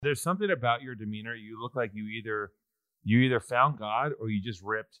There's something about your demeanor. You look like you either found God or you just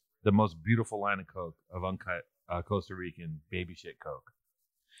ripped the most beautiful line of Coke, of uncut Costa Rican baby shit Coke.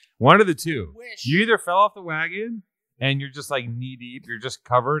 One of the two. You either fell off the wagon and you're just like knee deep, you're just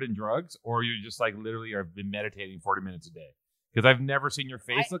covered in drugs, or you just like literally have been meditating 40 minutes a day. Because I've never seen your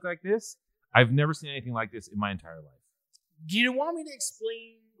face look like this. I've never seen anything like this in my entire life. Do you want me to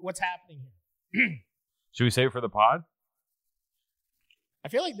explain what's happening here? Should we save it for the pod? I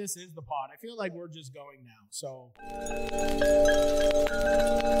feel like this is the pod. I feel like we're just going now. So.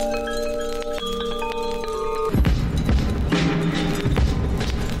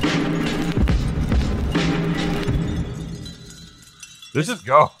 Let's just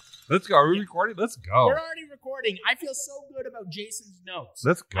go. Let's go. Are we recording? Let's go. We're already recording. I feel so good about Jason's notes.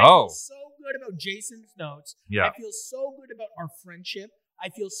 Let's go. I feel so good about Jason's notes. Yeah. I feel so good about our friendship. I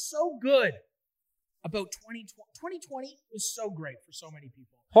feel so good about 2020. 2020 was so great for so many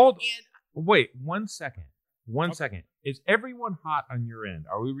people. Wait 1 second. One second. Is everyone hot on your end?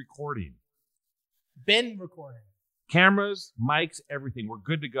 Are we recording? Been recording. Cameras, mics, everything. We're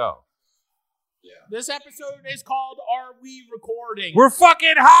good to go. Yeah. This episode is called Are We Recording? We're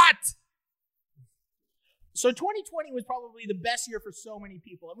fucking hot! So 2020 was probably the best year for so many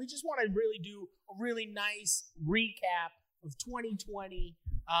people. And we just want to really do a really nice recap of 2020.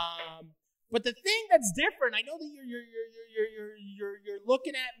 But the thing that's different, I know that you're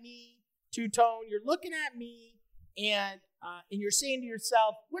looking at me, Two-Tone, you're looking at me, and you're saying to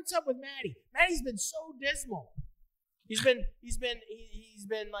yourself, what's up with Maddie? Maddie's been so dismal. He's been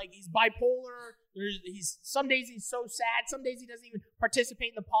like, he's bipolar. Some days he's so sad. Some days he doesn't even participate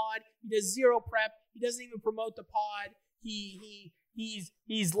in the pod. He does zero prep. He doesn't even promote the pod.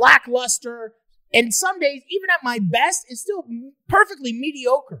 He's lackluster. And some days, even at my best, it's still perfectly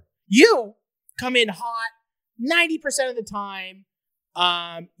mediocre. You come in hot 90% of the time.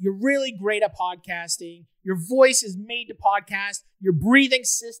 You're really great at podcasting. Your voice is made to podcast. Your breathing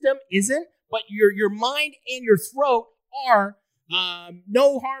system isn't, but your mind and your throat are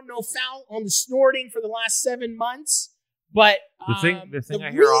no harm, no foul on the snorting for the last 7 months. But the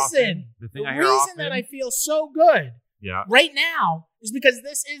reason that I feel so good right now is because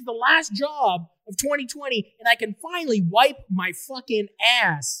this is the last job of 2020, and I can finally wipe my fucking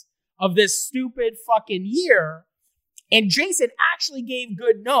ass of this stupid fucking year. And Jason actually gave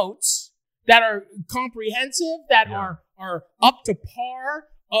good notes that are comprehensive, that are up to par,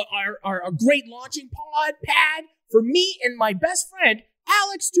 are a great launching pad for me and my best friend,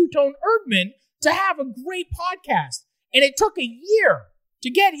 Alex Two-Tone Erdman, to have a great podcast. And it took a year to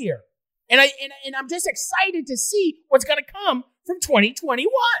get here. And I'm just excited to see what's going to come from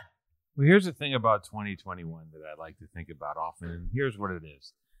 2021. Well, here's the thing about 2021 that I like to think about often. And here's what it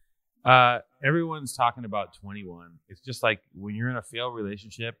is. Everyone's talking about 21. It's just like when you're in a failed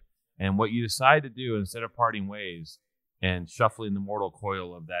relationship and what you decide to do instead of parting ways and shuffling the mortal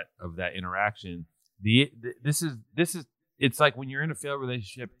coil of that interaction. It's like when you're in a failed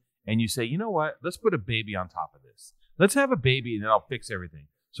relationship and you say, you know what, let's put a baby on top of this. Let's have a baby and then I'll fix everything.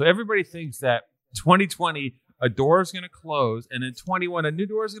 So everybody thinks that 2020, a door is going to close, and in 21, a new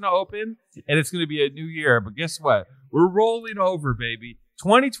door is going to open, and it's going to be a new year. But guess what? We're rolling over, baby.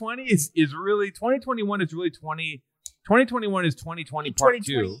 2020 is really 2021 is really 2021 is 2020 part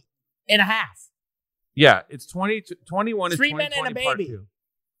 2 and a half. Yeah, it's 2021 is 3 2020 men and a baby. Part 2.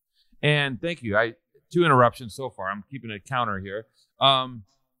 And thank you. 2 interruptions so far. I'm keeping a counter here. I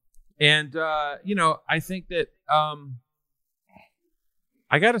think that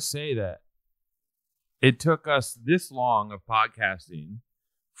I got to say that it took us this long of podcasting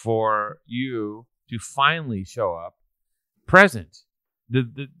for you to finally show up present.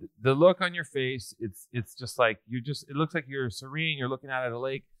 The look on your face, it's just like it looks like you're serene, you're looking out at a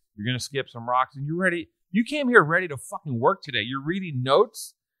lake, you're going to skip some rocks and you're ready. You came here ready to fucking work today. You're reading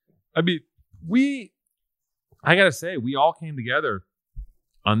notes. I mean, I got to say, we all came together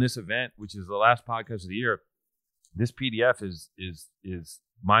on this event, which is the last podcast of the year. This PDF is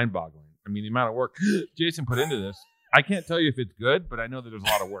mind-boggling. I mean, the amount of work Jason put into this. I can't tell you if it's good, but I know that there's a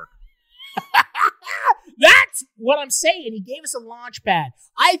lot of work. That's what I'm saying. He gave us a launch pad.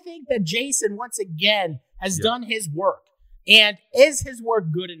 I think that Jason, once again, has done his work. And is his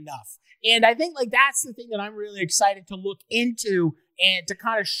work good enough? And I think that's the thing that I'm really excited to look into and to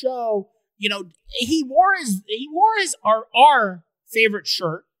kind of show, he wore our favorite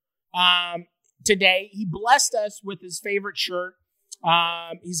shirt today. He blessed us with his favorite shirt.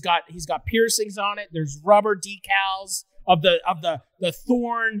 He's got piercings on it. There's rubber decals of the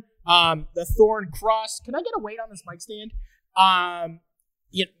thorn. The thorn cross. Can I get a weight on this mic stand?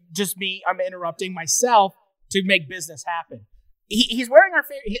 Just me. I'm interrupting myself to make business happen. he's wearing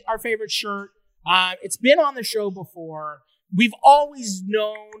our favorite shirt. It's been on the show before. We've always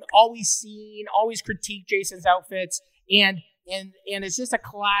known, always seen, always critiqued Jason's outfits, and it's just a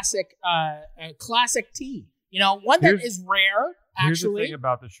classic tee. You know, one that is rare. Actually, here's the thing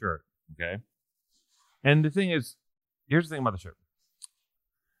about the shirt, okay? And the thing is, here's the thing about the shirt.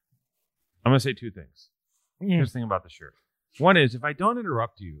 I'm gonna say two things. Here's the thing about the shirt. One is, if I don't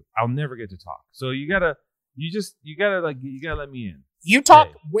interrupt you, I'll never get to talk. So you gotta let me in. You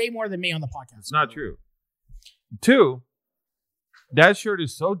talk way more than me on the podcast. It's not true. Two, that shirt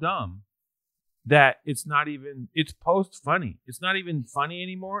is so dumb that it's post funny. It's not even funny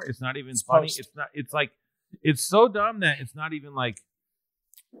anymore. It's not even funny. Post. It's so dumb that it's not even like,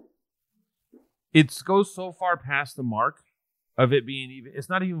 it goes so far past the mark of it being even, it's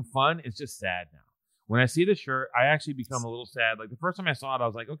not even fun. It's just sad now. When I see the shirt, I actually become a little sad. Like the first time I saw it, I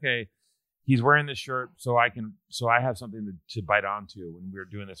was like, okay, he's wearing this shirt so I have something to bite onto when we're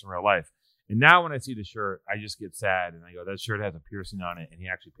doing this in real life. And now when I see the shirt, I just get sad and I go, that shirt has a piercing on it and he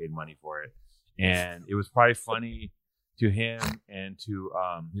actually paid money for it. And it was probably funny to him and to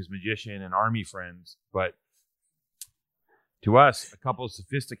his magician and army friends, but to us, a couple of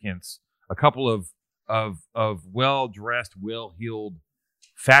sophisticants, a couple of well-dressed, well-heeled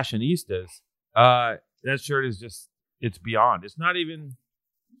fashionistas, that shirt is just, it's beyond. It's not even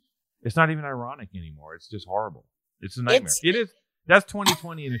ironic anymore. It's just horrible. It's a nightmare. It is. That's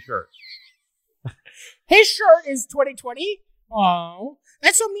 2020 in a shirt. His shirt is 2020. Oh,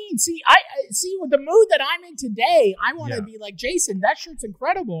 that's so mean. See, I see with the mood that I'm in today, I want to be like, Jason, that shirt's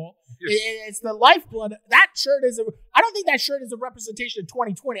incredible. It's the lifeblood. That shirt I don't think that shirt is a representation of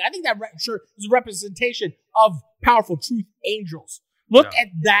 2020. I think that shirt is a representation of powerful truth angels. Look at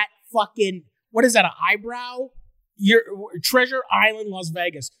that fucking, what is that, an eyebrow? Your Treasure Island, Las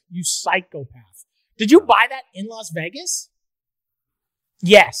Vegas. You psychopath. Did you buy that in Las Vegas?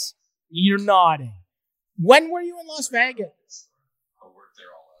 Yes. You're nodding. When were you in Las Vegas? I worked there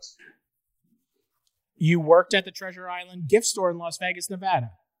all last year. You worked at the Treasure Island gift store in Las Vegas, Nevada.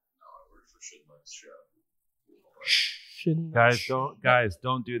 No, I worked for Shit show. Guys,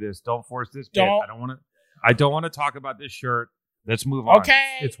 don't do this. Don't force this bit. I don't want to talk about this shirt. Let's move on.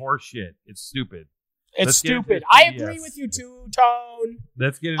 Okay. It's horse shit. It's stupid. It's stupid. I agree with you too, Tone.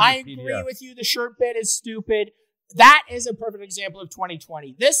 Let's get into I agree with you. The shirt bit is stupid. That is a perfect example of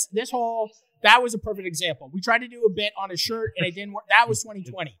 2020. That was a perfect example. We tried to do a bit on a shirt and it didn't work. That was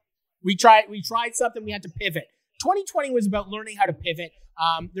 2020. We tried something. We had to pivot. 2020 was about learning how to pivot.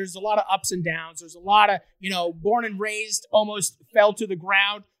 There's a lot of ups and downs. There's a lot of, born and raised, almost fell to the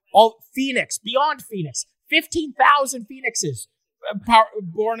ground. Phoenix, beyond Phoenix, 15,000 Phoenixes,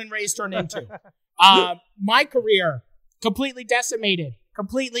 born and raised turned into. My career completely decimated,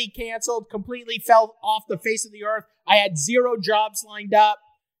 completely canceled, completely fell off the face of the earth. I had 0 jobs lined up,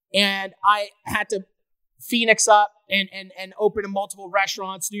 and I had to Phoenix up and open multiple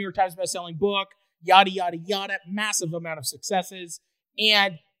restaurants, New York Times bestselling book, yada, yada, yada, massive amount of successes.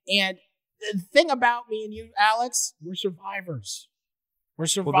 And the thing about me and you, Alex, we're survivors. We're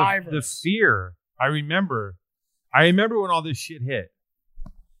survivors. Well, the fear, I remember when all this shit hit,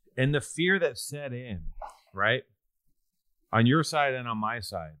 and the fear that set in, right? On your side and on my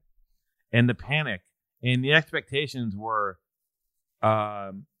side. And the panic and the expectations were,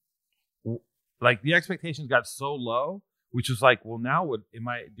 the expectations got so low, which was like, well, now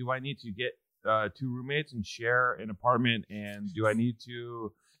do I need to get 2 roommates and share an apartment? And do I need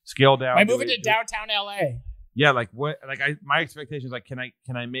to scale down? Am I moving to downtown LA? Yeah. Like what, my expectations, can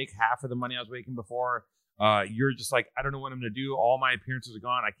I make half of the money I was making before? You're just like, I don't know what I'm going to do. All my appearances are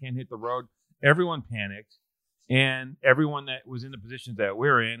gone. I can't hit the road. Everyone panicked. And everyone that was in the positions that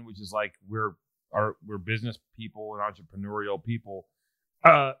we're in, which is like we're business people and entrepreneurial people,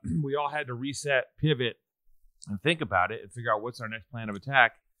 we all had to reset, pivot, and think about it and figure out what's our next plan of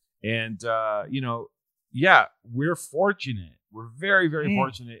attack. And we're fortunate. We're very, very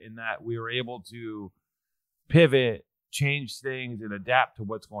fortunate in that we were able to pivot, change things, and adapt to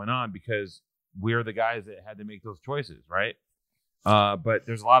what's going on because we're the guys that had to make those choices, right? But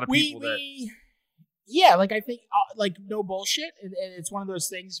there's a lot of people Yeah, I think, no bullshit. It's one of those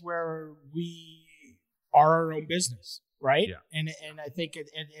things where we are our own business, right? Yeah. And I think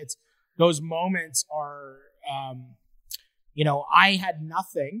it's those moments are, I had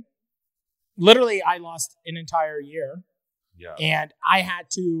nothing. Literally, I lost an entire year. Yeah. And I had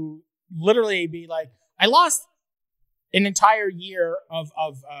to literally be like, I lost an entire year of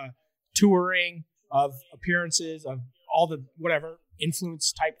touring, of appearances, of all the whatever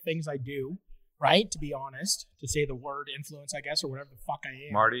influence type things I do. Right, to be honest, to say the word influence, I guess, or whatever the fuck I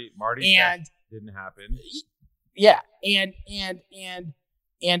am. Marty, and didn't happen. Yeah. And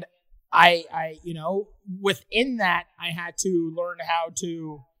I, within that, I had to learn how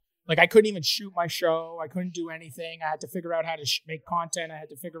to, like, I couldn't even shoot my show. I couldn't do anything. I had to figure out how to make content. I had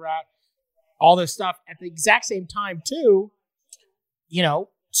to figure out all this stuff at the exact same time too,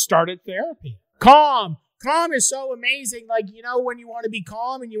 started therapy. Calm is so amazing. Like, when you want to be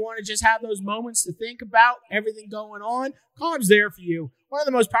calm and you want to just have those moments to think about everything going on, Calm's there for you. One of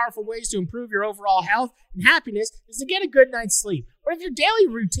the most powerful ways to improve your overall health and happiness is to get a good night's sleep. But if your daily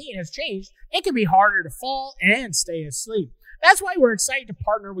routine has changed, it can be harder to fall and stay asleep. That's why we're excited to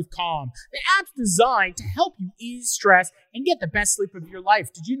partner with Calm. The app's designed to help you ease stress and get the best sleep of your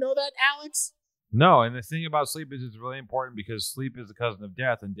life. Did you know that, Alex? No, and the thing about sleep is it's really important because sleep is the cousin of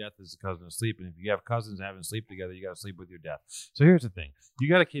death and death is the cousin of sleep. And if you have cousins having sleep together, you got to sleep with your death. So here's the thing. You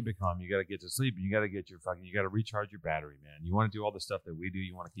got to keep it calm. You got to get to sleep. And you got to get you got to recharge your battery, man. You want to do all the stuff that we do.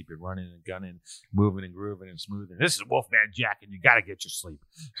 You want to keep it running and gunning, moving and grooving and smoothing. This is Wolfman Jack and you got to get your sleep.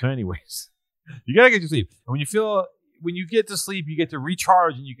 So anyways, you got to get your sleep. And when you get to sleep, you get to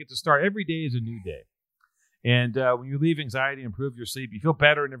recharge and you get to start. Every day is a new day. And when you leave anxiety and improve your sleep, you feel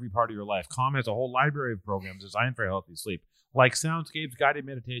better in every part of your life. Calm has a whole library of programs designed for healthy sleep, like Soundscapes, guided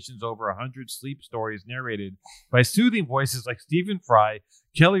meditations, over 100 sleep stories narrated by soothing voices like Stephen Fry,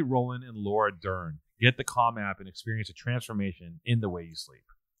 Kelly Rowland, and Laura Dern. Get the Calm app and experience a transformation in the way you sleep.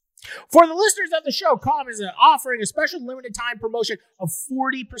 For the listeners of the show, Calm is offering a special limited time promotion of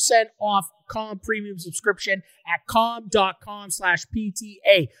 40% off Calm premium subscription at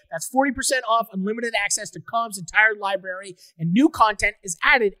calm.com/PTA. That's 40% off unlimited access to Calm's entire library, and new content is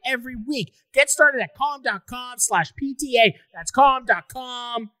added every week. Get started at calm.com/PTA. That's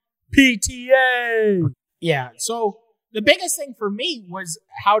calm.com/PTA. Yeah, so the biggest thing for me was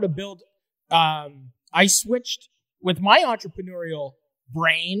how to build. I switched with my entrepreneurial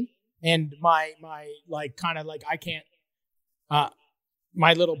brain and my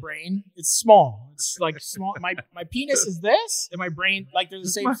my little brain. It's small. It's like small. My penis is this, and my brain, like, they're the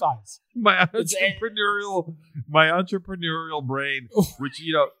same size. My entrepreneurial brain, which,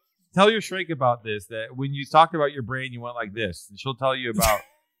 tell your shrink about this, that when you talk about your brain, you went like this, and she'll tell you about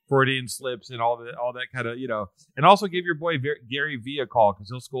Freudian slips and all that kind of, and also give your boy Gary Vee a call because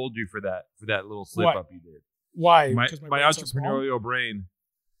he'll scold you for that little slip up you did. Why? My entrepreneurial brain.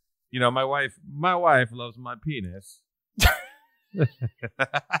 My wife loves my penis.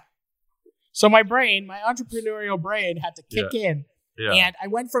 So my entrepreneurial brain had to kick in. Yeah. And I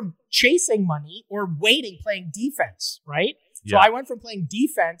went from chasing money or playing defense, right? So I went from playing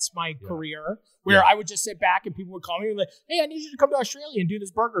defense my career, where I would just sit back and people would call me and be like, hey, I need you to come to Australia and do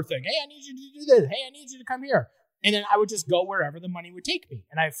this burger thing. Hey, I need you to do this. Hey, I need you to come here. And then I would just go wherever the money would take me.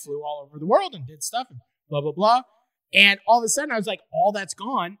 And I flew all over the world and did stuff and blah, blah, blah. And all of a sudden I was like, all that's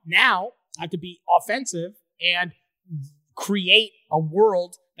gone. Now I have to be offensive and create a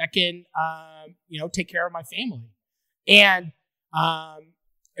world that can, take care of my family. And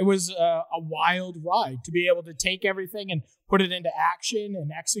it was a wild ride to be able to take everything and put it into action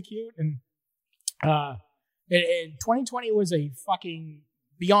and execute. And 2020 was a fucking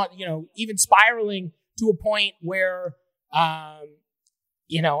beyond, even spiraling to a point where, I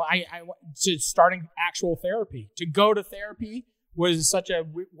to starting actual therapy. To go to therapy was such a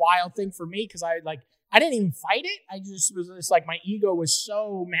wild thing for me because I didn't even fight it. I just was just like, my ego was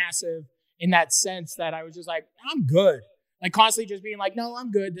so massive in that sense that I was just like, I'm good. Like, constantly just being like, no,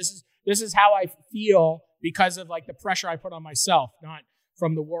 I'm good. This is how I feel because of, like, the pressure I put on myself, not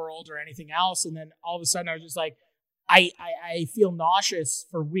from the world or anything else. And then all of a sudden I was just like, I feel nauseous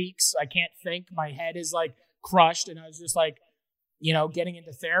for weeks. I can't think. My head is like crushed. And I was just like, getting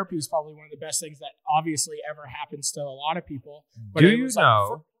into therapy is probably one of the best things that obviously ever happens to a lot of people. But do you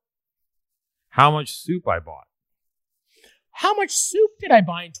know how much soup I bought? How much soup did I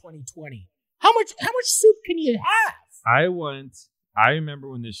buy in 2020? How much soup can you have? I remember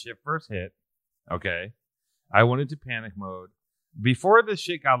when this shit first hit, okay, I went into panic mode. Before this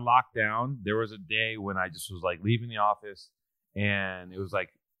shit got locked down, there was a day when I just was like leaving the office and it was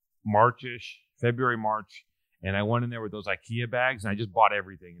like February, March. And I went in there with those IKEA bags and I just bought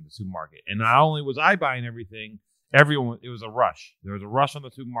everything in the supermarket. And not only was I buying everything, it was a rush. There was a rush on the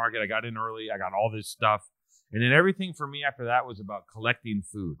supermarket. I got in early. I got all this stuff. And then everything for me after that was about collecting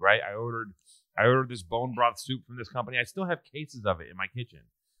food, right? I ordered this bone broth soup from this company. I still have cases of it in my kitchen.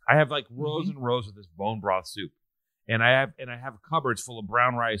 I have like rows and rows of this bone broth soup. And I have cupboards full of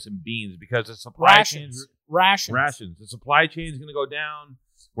brown rice and beans because the supply chain rations. The supply chain is going to go down.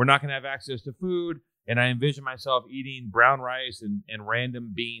 We're not going to have access to food. And I envision myself eating brown rice and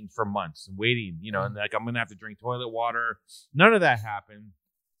random beans for months and waiting, and like I'm going to have to drink toilet water. None of that happened.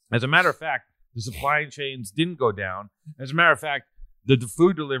 As a matter of fact, The supply chains didn't go down. As a matter of fact, the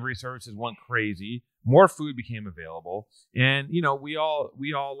food delivery services went crazy. More food became available, and we all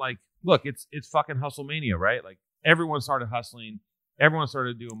like, look, it's fucking hustle mania, right? Like everyone started hustling, everyone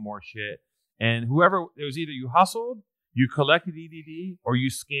started doing more shit, and it was either you hustled, you collected EDD, or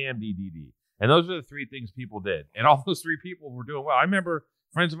you scammed EDD, and those are the three things people did, and all those three people were doing well. I remember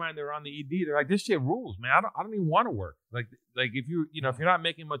friends of mine that were on the ED, they're like, this shit rules, man. I don't even want to work. Like if if you're not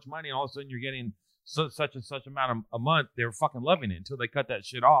making much money, and all of a sudden you're getting such and such amount a month, they were fucking loving it until they cut that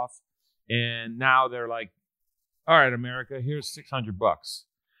shit off. And now they're like, all right, America, here's $600.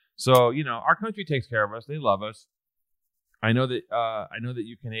 So, our country takes care of us. They love us. I know that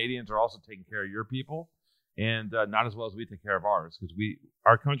you Canadians are also taking care of your people, and not as well as we take care of ours, because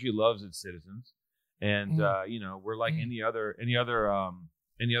our country loves its citizens. And we're like any other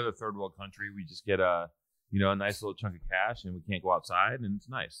third world country. We just get a nice little chunk of cash, and we can't go outside, and it's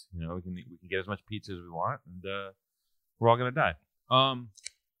nice. We can get as much pizza as we want, and we're all gonna die.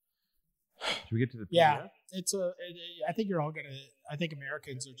 Should we get to the PDF? Yeah, I think you're all gonna. I think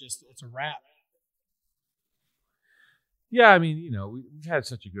Americans are just. It's a wrap. Yeah, I mean, we've had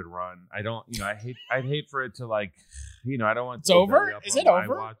such a good run. I don't, I'd hate for it to like, I don't want. It's over. Is it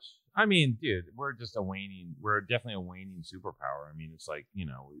over? Watch. I mean, dude, we're definitely a waning superpower. I mean, it's like,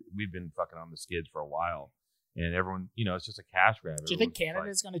 we've been fucking on the skids for a while, and everyone, it's just a cash grab. Do you think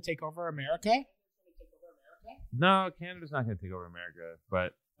Canada's going to take over America? No, Canada's not going to take over America,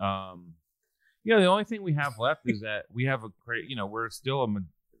 but the only thing we have left is that we have we're still a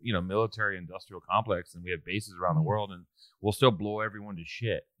military industrial complex, and we have bases around the world, and we'll still blow everyone to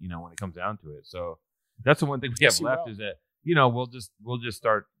shit, when it comes down to it. So that's the one thing we have left is that, we'll just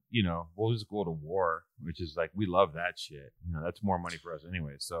start, we'll just go to war, which is like, we love that shit. That's more money for us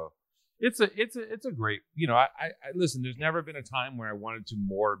anyway. So it's a great, I listen, there's never been a time where I wanted to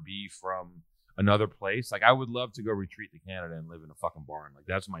more be from another place. Like, I would love to go retreat to Canada and live in a fucking barn. Like,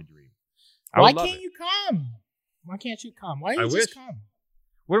 that's my dream. Why can't you come? Why can't you come? Why don't you just come?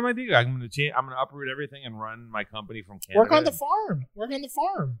 What am I doing? I'm going to uproot everything and run my company from Canada. Work on the farm,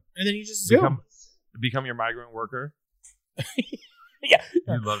 and then you just become your migrant worker. Yeah,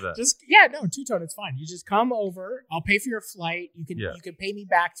 you love that. Two-tone, it's fine. You just come over. I'll pay for your flight. You can pay me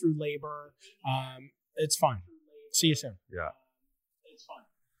back through labor. It's fine. See you soon. Yeah, it's fine.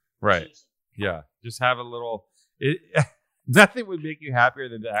 Right. Yeah, just have a little. Nothing would make you happier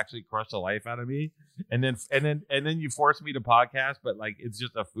than to actually crush the life out of me, and then you force me to podcast, but like it's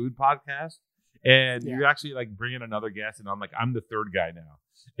just a food podcast, and you actually like bring in another guest, and I'm the third guy now,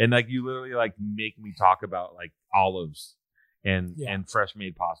 and like you literally like make me talk about like olives and fresh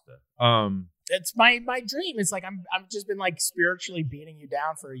made pasta. It's my dream. It's like I've just been like spiritually beating you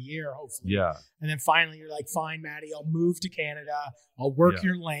down for a year, hopefully. Yeah. And then finally you're like, fine, Maddie, I'll move to Canada. I'll work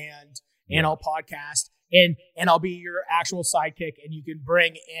your land, and I'll podcast. And I'll be your actual sidekick, and you can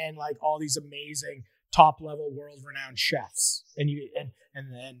bring in like all these amazing top level world renowned chefs, and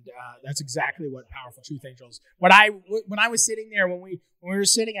that's exactly what Powerful Truth Angels. When I was sitting there when we were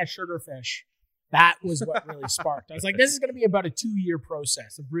sitting at Sugarfish, that was what really sparked. I was like, this is going to be about a 2-year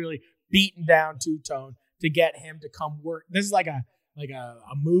process of really beating down Two-Tone to get him to come work. This is like a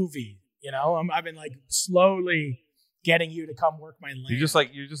movie, I've been like slowly getting you to come work my land. You're just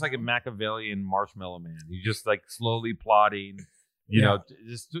like a Machiavellian marshmallow man. You're just like slowly plotting,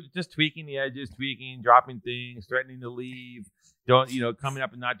 just tweaking the edges, dropping things, threatening to leave, coming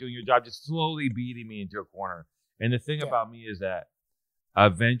up and not doing your job, just slowly beating me into a corner. And the thing about me is that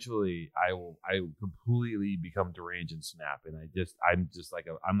eventually I will completely become deranged and snap, and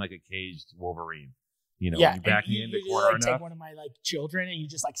I'm like a caged Wolverine. When you back me in the corner enough. Take one of my like children and you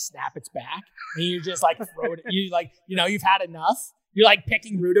just like snap its back, and you just like throw it. You like, you've had enough. You're like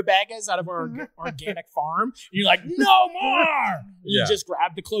picking rutabagas out of our organic farm. You're like, no more. You just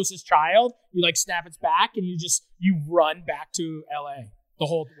grab the closest child. You like snap its back, and you run back to LA the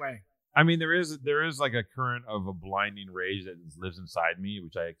whole way. I mean, there is like a current of a blinding rage that lives inside me,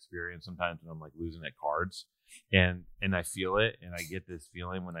 which I experience sometimes when I'm like losing at cards, and I feel it, and I get this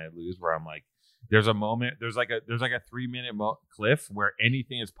feeling when I lose where I'm like, there's a moment, there's like a 3-minute cliff where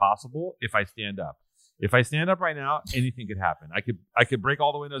anything is possible if I stand up. If I stand up right now, anything could happen. I could break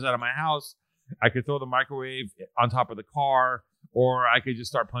all the windows out of my house. I could throw the microwave on top of the car, or I could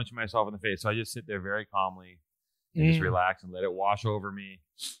just start punching myself in the face. So I just sit there very calmly and just relax and let it wash over me.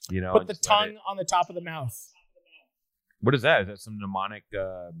 Put the tongue on the top of the mouth. What is that? Is that some mnemonic?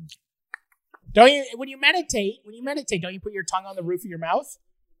 Don't you when you meditate? Don't you put your tongue on the roof of your mouth?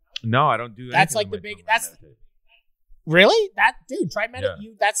 No, I don't do that. That's like the big. That's really that dude. Try meditate.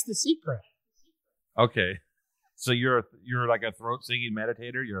 Yeah. That's the secret. Okay, so you're like a throat singing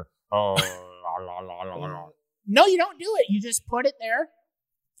meditator. You're Oh, No, you don't do it. You just put it there,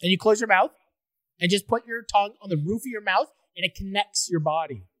 and you close your mouth, and just put your tongue on the roof of your mouth, and it connects your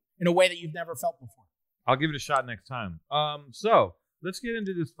body in a way that you've never felt before. I'll give it a shot next time. So let's get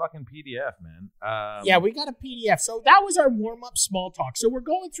into this fucking PDF, man. Yeah, we got a PDF. So that was our warm-up small talk. So we're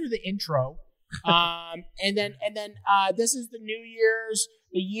going through the intro. And then this is the New Year's.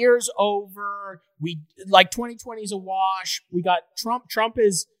 The year's over. We 2020 is a wash. We got Trump.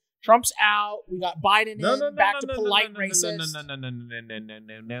 Trump's out. We got Biden back to polite racist.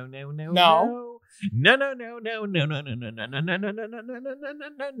 No.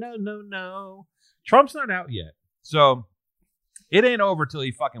 Trump's not out yet. So it ain't over till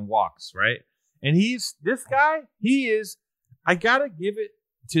he fucking walks, right? And this guy, I gotta give it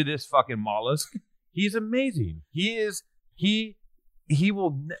to this fucking mollusk. He's amazing. He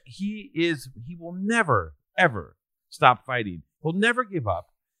will never, ever stop fighting. He'll never give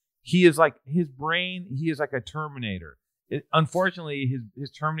up. He is like his brain. He is like a Terminator. Unfortunately, his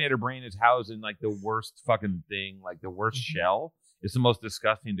Terminator brain is housed in like the worst fucking thing, like the worst shell. It's the most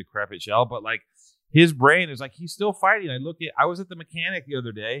disgusting, decrepit shell. But like his brain is like he's still fighting. I was at the mechanic the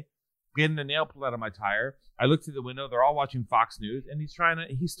other day, getting a nail pulled out of my tire. I looked through the window. They're all watching Fox News, and he's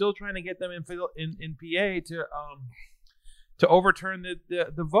still trying to get them in PA to overturn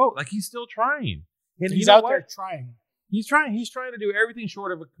the vote. Like he's still trying. And he's out there trying. He's trying to do everything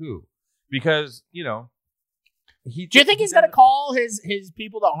short of a coup because, do you think he's going to call his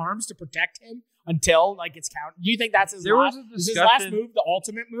people to arms to protect him until like it's counted? Do you think that's his last move, the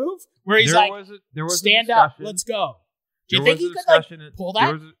ultimate move, where he's stand up, let's go? Do you think he could pull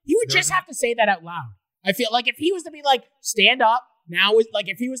that? He would just have to say that out loud. I feel like if he was to be like, stand up now, like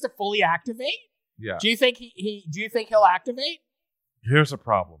if he was to fully activate, yeah. Do you think he'll activate? Here's a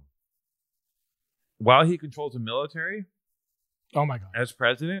problem. While he controls the military, oh my God, as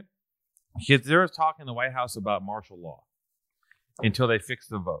president, there was talk in the White House about martial law until they fixed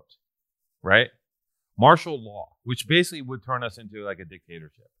the vote, right? Martial law, which basically would turn us into like a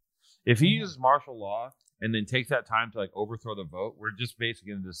dictatorship. If he uses martial law and then takes that time to like overthrow the vote, we're just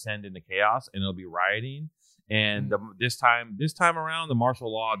basically going to descend into chaos and it'll be rioting. And this time around, the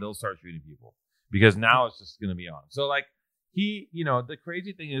martial law, they'll start shooting people because now it's just going to be on. So like the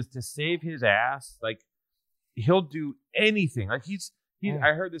crazy thing is to save his ass, like he'll do anything. Like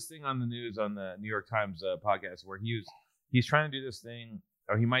I heard this thing on the news on the New York Times podcast where he's trying to do this thing,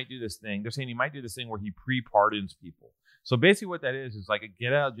 or he might do this thing. They're saying he might do this thing where he pre-pardons people. So basically what that is like a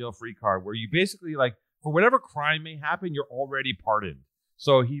get out of jail free card where you basically like for whatever crime may happen, you're already pardoned.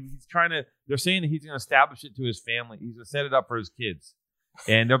 So they're saying that he's going to establish it to his family. He's going to set it up for his kids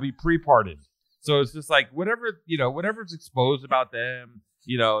and they'll be pre-pardoned. So it's just like whatever's exposed about them,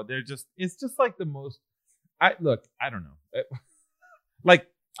 it's just like the most, I don't know. Like,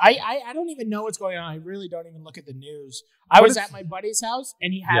 I don't even know what's going on. I really don't even look at the news. I was at my buddy's house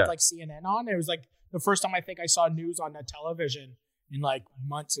and he had like CNN on. It was like the first time I think I saw news on a television in like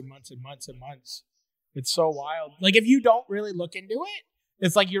months and months and months and months. It's so wild. Like if you don't really look into it,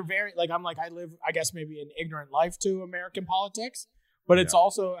 it's like you're very like I'm like I live I guess maybe an ignorant life to American politics, but it's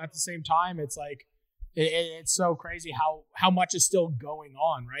also at the same time it's like it's so crazy how much is still going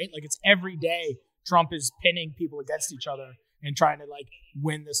on, right? Like it's every day Trump is pinning people against each other and trying to like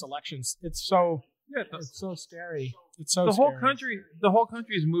win this election. It's so scary. It's so the scary. whole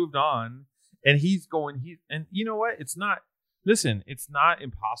country has moved on, and and you know what? It's not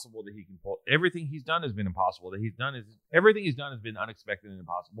impossible that he can pull. Everything he's done has been impossible. Everything he's done has been unexpected and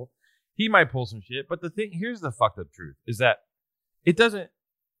impossible. He might pull some shit, but here's the fucked up truth: is that it doesn't.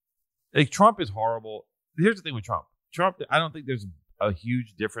 Like Trump is horrible. Here's the thing with Trump. I don't think there's a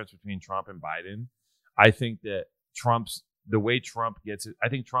huge difference between Trump and Biden. I think that the way Trump gets it, I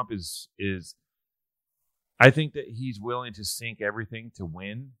think Trump is I think that he's willing to sink everything to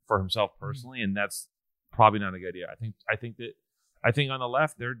win for himself personally, and that's probably not a good idea. I think on the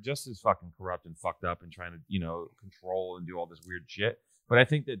left they're just as fucking corrupt and fucked up and trying to control and do all this weird shit. But I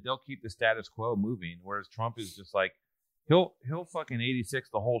think that they'll keep the status quo moving, whereas Trump is just like he'll fucking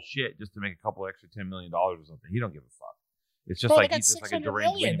 86 the whole shit just to make a couple extra $10 million or something. He don't give a fuck. It's just like he's just like a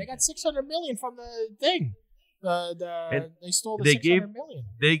deranged million. They got $600 million from the thing. They stole the $600 million.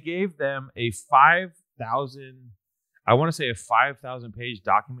 They gave them a 5,000 page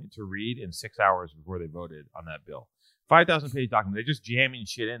document to read in 6 hours before they voted on that bill. 5,000 page document. They're just jamming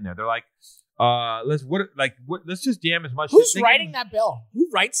shit in there. They're like, let's just jam as much. Who's writing that bill?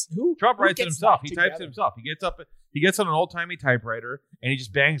 Trump writes it himself. He types it himself. He gets on an old timey typewriter and he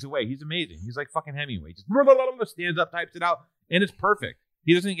just bangs away. He's amazing. He's like fucking Hemingway. Just stands up, types it out, and it's perfect.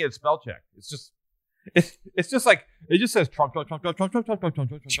 He doesn't get a spell check. It's just It's just like it just says Trump, Trump, Trump, Trump, Trump, Trump, Trump, Trump, Trump, Trump,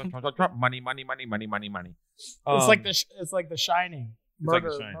 Trump, Trump, Trump, Trump, money, money, money, money, money, money. It's like the Shining. like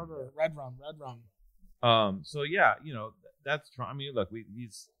Murder, The Shining. murder, red rum. So yeah, that's Trump. I mean, look,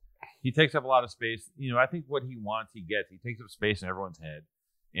 he takes up a lot of space. I think what he wants, he gets. He takes up space in everyone's head,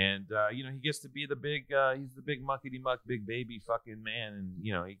 and he gets to be the big. He's the big muckety muck, big baby fucking man, and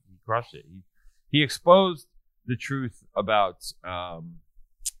he crushed it. He exposed the truth about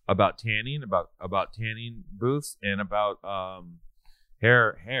tanning, about tanning booths, and about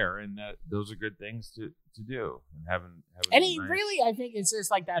hair, and that those are good things to do. And having And he really, I think it's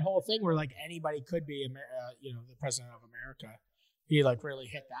just like that whole thing where like anybody could be, the president of America. He like really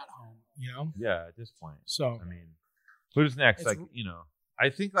hit that home, Yeah, at this point. So I mean, who's next? I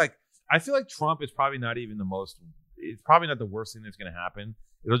feel like Trump is probably not even it's probably not the worst thing that's going to happen.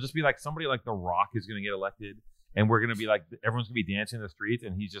 It'll just be like somebody like The Rock is going to get elected, and we're going to be like, everyone's going to be dancing in the streets,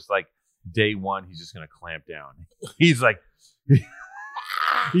 and he's just like, day one, he's just going to clamp down. He's like,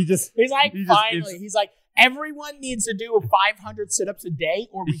 he's like, everyone needs to do 500 sit-ups a day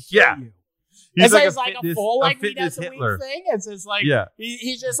or we kill you. He's like a full like we does a week thing. It's just like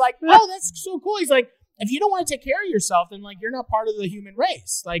he's just like, oh, that's so cool. He's like, if you don't want to take care of yourself, then like you're not part of the human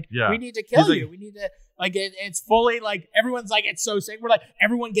race. Like we need to kill you. We need to like it's fully like everyone's like it's so sick. We're like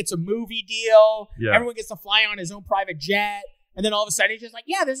everyone gets a movie deal. Yeah. Everyone gets to fly on his own private jet, and then all of a sudden he's just like,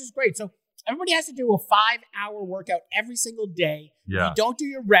 yeah, this is great. So everybody has to do a 5-hour workout every single day. Yeah. If you don't do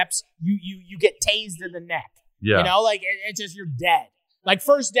your reps, you get tased in the neck. Yeah. Like it's just you're dead. Like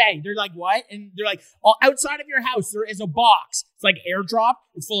first day, they're like, what? And they're like, outside of your house, there is a box. It's like airdrop.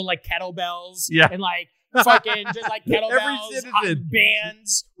 It's full of like kettlebells. Yeah. And like fucking just like kettlebells,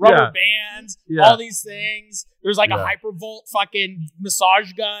 bands, rubber bands, all these things. There's like a hypervolt fucking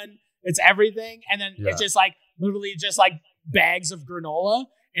massage gun. It's everything. And then it's just like literally just like bags of granola.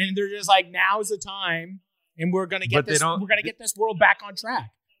 And they're just like, now's the time. And we're going to get this. We're going to get this world back on track.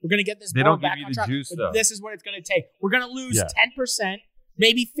 We're going to get this world back on track. Juice, this is what it's going to take. We're going to lose 10%.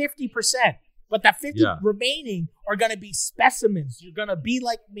 Maybe 50%, but that 50 remaining are going to be specimens. You're going to be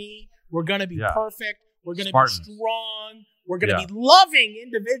like me. We're going to be perfect. We're going to be strong. We're going to be loving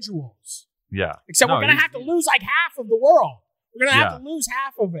individuals. Yeah. Except we're going to have to lose like half of the world. We're going to have to lose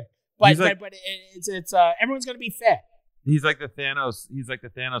half of it. But it's everyone's going to be fit. He's like the Thanos. He's like the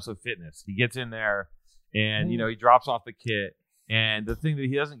Thanos of fitness. He gets in there, and he drops off the kit. And the thing that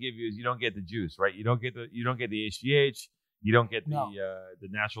he doesn't give you is you don't get the juice, right? You don't get the HGH. You don't get the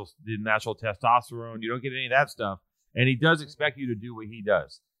natural testosterone. You don't get any of that stuff. And he does expect you to do what he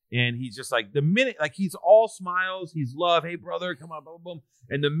does. And he's just like the minute, like he's all smiles, he's love. Hey brother, come on, boom, boom.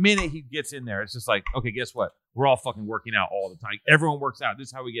 And the minute he gets in there, it's just like, okay, guess what? We're all fucking working out all the time. Everyone works out. This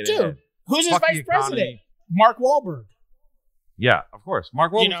is how we get ahead. Who's his vice president? Mark Wahlberg. Yeah, of course.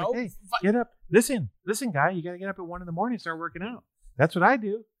 Mark Wahlberg's like, hey, get up. Listen, guy, you got to get up at 1 a.m. and start working out. That's what I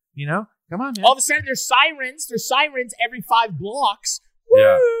do. Come on, man. All of a sudden, there's sirens. There's sirens every 5 blocks. Woo!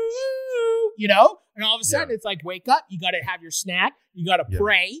 Yeah. And all of a sudden, it's like, wake up. You got to have your snack. You got to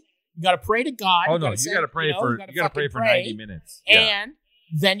pray. You got to pray to God. Oh, no. You got to pray for 90 minutes. And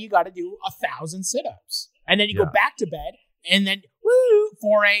then you got to do 1,000 sit-ups. And then you go back to bed. And then,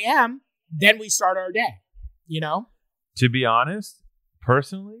 4 a.m., then we start our day. To be honest,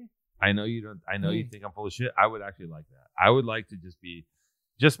 personally, I know you don't. I know you think I'm full of shit. I would actually like that. I would like to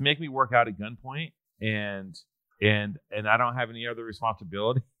just make me work out at gunpoint, and I don't have any other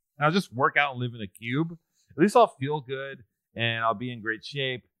responsibility. I'll just work out and live in a cube. At least I'll feel good, and I'll be in great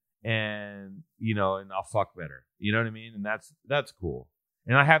shape, and and I'll fuck better. You know what I mean? And that's cool.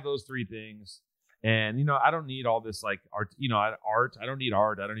 And I have those 3 things, and I don't need all this like art. Art. I don't need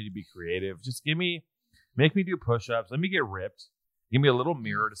art. I don't need to be creative. Just make me do push-ups. Let me get ripped. Give me a little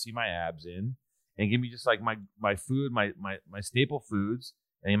mirror to see my abs in, and give me just like my food, my staple foods,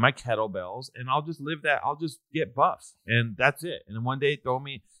 and my kettlebells, and I'll just live that. I'll just get buff, and that's it. And then one day, throw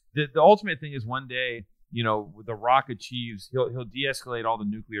me. The ultimate thing is one day, The Rock achieves. He'll de-escalate all the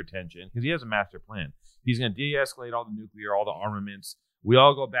nuclear tension because he has a master plan. He's going to de-escalate all the nuclear, all the armaments. We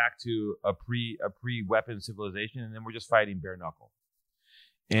all go back to a pre-weapon civilization, and then we're just fighting bare knuckle.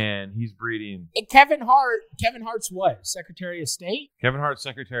 And he's breeding. Kevin Hart's what? Secretary of State? Kevin Hart's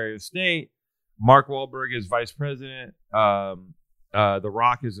Secretary of State. Mark Wahlberg is Vice President. The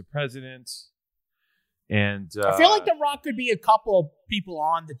Rock is the President. And I feel like The Rock could be a couple people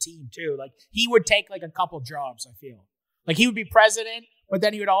on the team too. Like he would take like a couple jobs. I feel like he would be president, but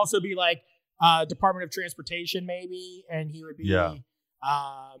then he would also be like Department of Transportation maybe, and he would be. I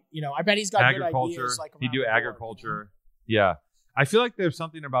bet he's got good ideas. Like he'd do agriculture. Yeah. I feel like there's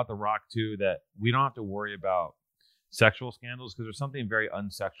something about The Rock too that we don't have to worry about sexual scandals because there's something very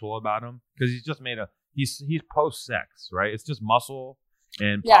unsexual about him because he's just he's post sex, right? It's just muscle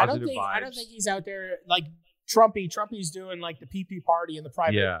and positive vibes. I don't think he's out there like Trumpy's doing like the PP party in the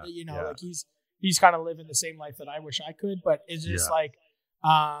private, like he's kind of living the same life that I wish I could, but it's just like,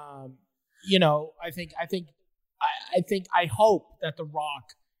 I hope that The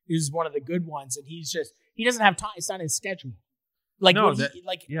Rock is one of the good ones, and he doesn't have time. It's not his schedule. Like,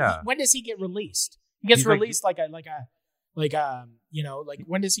 when does he get released? He gets released when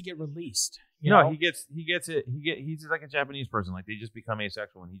does he get released? He gets it. He's like a Japanese person. Like they just become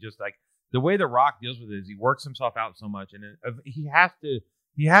asexual, and he just like the way The Rock deals with it is he works himself out so much, and he has to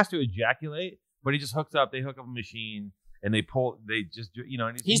ejaculate, but he just they hook up a machine. And they just do,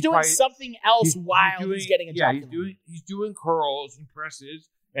 and he's doing something else while he's getting ejaculated. Yeah, he's doing curls and presses,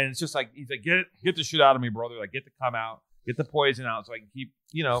 and it's just like he's like, get the shit out of me, brother. Like get the cum out, get the poison out, so I can keep,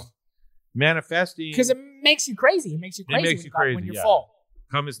 manifesting. Because it makes you crazy. It makes you crazy when you're full.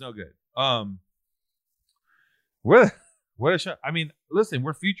 Cum is no good. What a show! I mean, listen,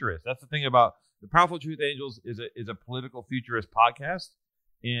 we're futurists. That's the thing about the Powerful Truth Angels is a political futurist podcast,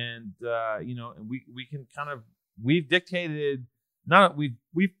 and and we can kind of. We've dictated. We've.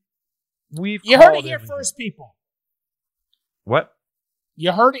 You heard it here first, people. What?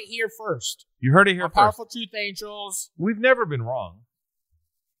 You heard it here first. You heard it here first. Powerful Truth Angels. We've never been wrong.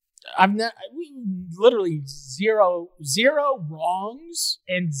 We literally zero wrongs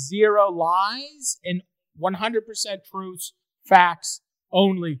and zero lies and 100% truths, facts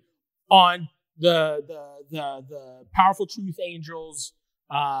only on the Powerful Truth Angels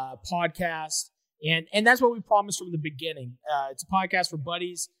podcast. And that's what we promised from the beginning. It's a podcast for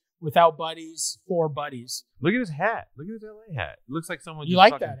buddies, without buddies, for buddies. Look at his hat. Look at his LA hat. It looks like someone just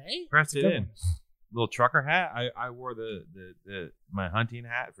like that, eh? Pressed it in. Little trucker hat. I wore my hunting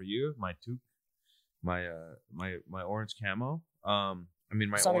hat for you. My toque. My orange camo. My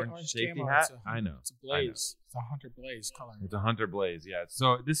orange safety hat. I know. It's a blaze. It's a hunter blaze color. It's a hunter blaze. Yeah.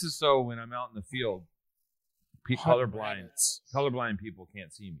 So this is when I'm out in the field, colorblind people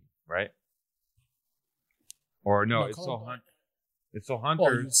can't see me, right? Or no, it's so hunters.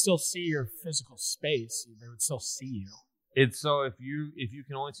 Well, you'd still see your physical space. They would still see you. It's so if you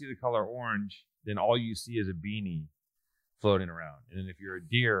can only see the color orange, then all you see is a beanie floating around. And then if you're a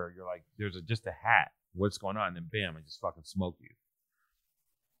deer, you're like, there's just a hat. What's going on? And then bam, I just fucking smoke you.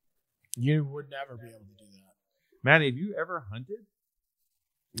 You would never be able to do that. Manny, have you ever hunted?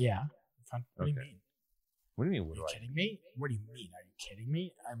 Yeah. What do you mean? What do you mean? Are you kidding me? What do you mean? Are you kidding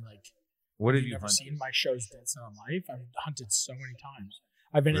me? I'm like... What have you never hunted? seen my shows Dead Set on Life? I've hunted so many times.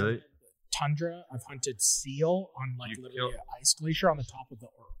 I've been in tundra. I've hunted seal on literally an ice glacier on the top of the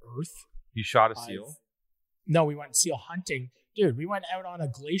earth. You shot a seal? No, we went seal hunting. Dude, we went out on a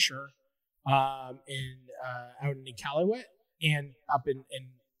glacier out in Iqaluit and up in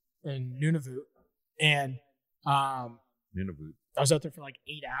Nunavut. And Nunavut. I was out there for like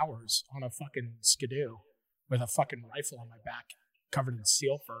 8 hours on a fucking skidoo with a fucking rifle on my back. Covered in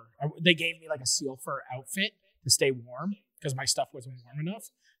seal fur. They gave me like a seal fur outfit to stay warm because my stuff wasn't warm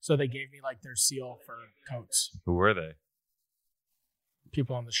enough. So they gave me like their seal fur coats. Who were they?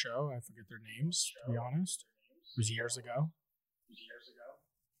 People on the show. I forget their names, to be honest. It was years ago.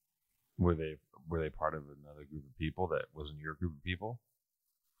 Were they part of another group of people that wasn't your group of people?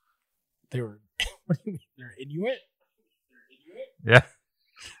 They were. What do you mean? They're Inuit? Yeah.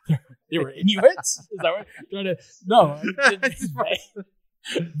 They were Inuits? Is that what? No. I just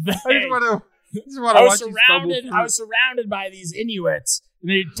want to watch you stumble through. I was surrounded by these Inuits,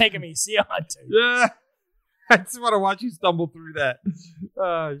 and they're taking me seal hunting. Yeah. I just want to watch you stumble through that.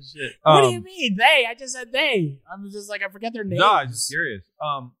 Oh, shit. What do you mean, they? I just said they. I'm just like, I forget their names. No, I'm just curious.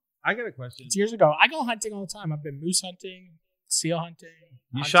 I got a question. It's years ago. I go hunting all the time. I've been moose hunting, seal hunting.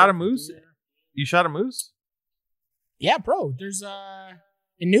 You shot a moose? You shot a moose? Yeah, bro. There's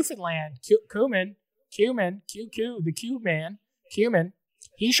in Newfoundland, Cumin, the Cube Man, Cumin.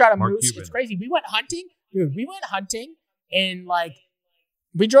 He shot a Mark moose. Cuban. It's crazy. We went hunting, dude. We went hunting, and like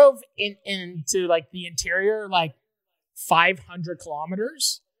we drove into like the interior, like 500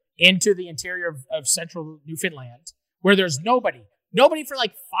 kilometers into the interior of central Newfoundland, where there's nobody for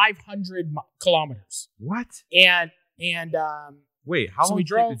like 500 kilometers. What? And wait, how so long we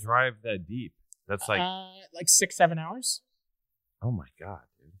did it take drove to drive that deep? That's like 6-7 hours. Oh my god,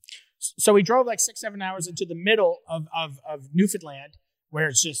 dude. So we drove like 6-7 hours into the middle of Newfoundland, where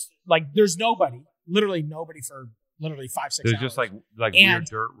it's just like there's nobody, literally nobody for literally 5-6 hours. There's just like weird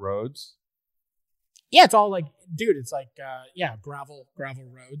dirt roads. Yeah, it's all like, dude, it's like gravel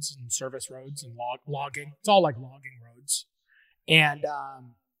roads and service roads and logging. It's all like logging roads, and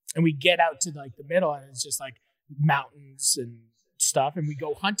we get out to like the middle, and it's just like mountains and stuff, and we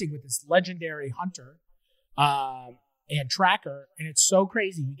go hunting with this legendary hunter and tracker, and it's so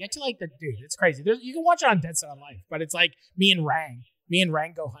crazy. We get to like it's crazy. You can watch it on Dead Set on Life, but it's like me and Rang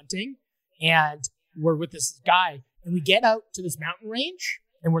go hunting, and we're with this guy, and we get out to this mountain range,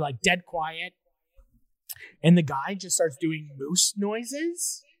 and we're like dead quiet, and the guy just starts doing moose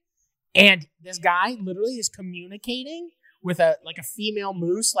noises, and this guy literally is communicating with a female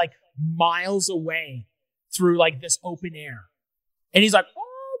moose like miles away through like this open air, and he's like,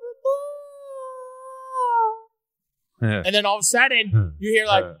 and then all of a sudden you hear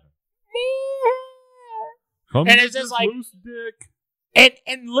like, and it's just like,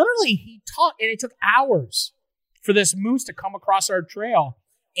 and literally he talked, and it took hours for this moose to come across our trail.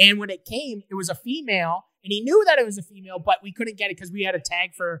 And when it came, it was a female, and he knew that it was a female, but we couldn't get it because we had a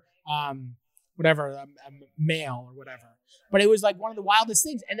tag for a male or whatever. But it was like one of the wildest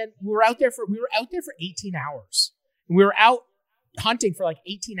things. And then we were out there for 18 hours. We were out hunting for like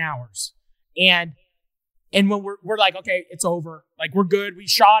 18 hours. And when we're like, okay, it's over. Like, we're good. We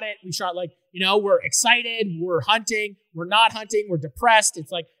shot it. We shot, like, we're excited. We're hunting. We're not hunting. We're depressed.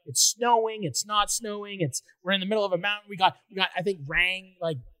 It's like, it's snowing. It's not snowing. We're in the middle of a mountain. We got, I think Rang,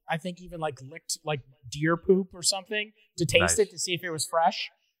 like, I think even like licked like deer poop or something to taste it, to see if it was fresh.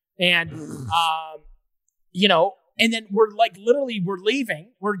 And, and then we're like, literally we're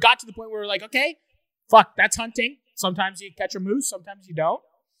leaving. We got to the point where we're like, okay, fuck, that's hunting. Sometimes you catch a moose. Sometimes you don't.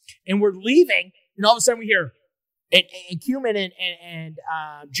 And we're leaving. And all of a sudden we hear, and Cumin and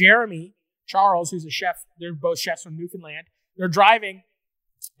Jeremy Charles, who's a chef, they're both chefs from Newfoundland. They're driving,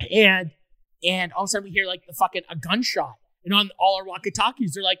 and all of a sudden we hear like a gunshot. And on all our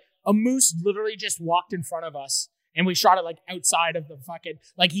walkie-talkies, they're like, a moose literally just walked in front of us, and we shot it like outside of the fucking,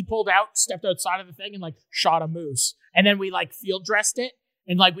 like he pulled out, stepped outside of the thing, and like shot a moose. And then we like field dressed it,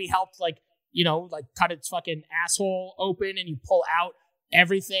 and like we helped like cut its fucking asshole open, and you pull out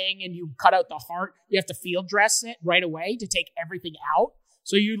everything, and you cut out the heart. You have to field dress it right away to take everything out.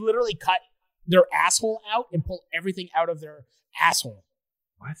 So you literally cut their asshole out and pull everything out of their asshole.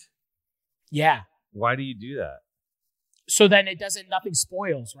 What? Yeah. Why do you do that? So then nothing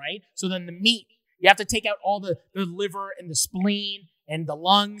spoils, right? So then the meat, you have to take out all the liver and the spleen and the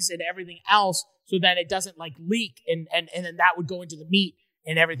lungs and everything else, so that it doesn't like leak, and then that would go into the meat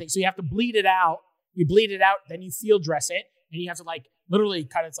and everything. So you have to bleed it out. You bleed it out, then you field dress it, and you have to like literally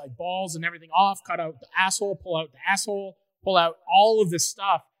cut its like balls and everything off, cut out the asshole, pull out the asshole, pull out all of this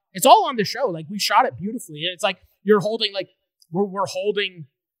stuff. It's all on the show. Like, we shot it beautifully. It's like you're holding like we're holding,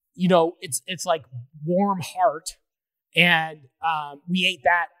 it's like warm heart, and we ate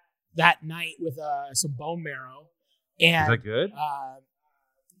that night with some bone marrow. And is that good?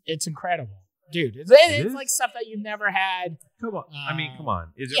 It's incredible, dude. It's like stuff that you've never had. Come on, come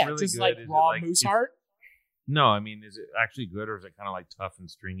on. Is it really just good? like Is raw it like, moose heart? No, is it actually good, or is it kind of like tough and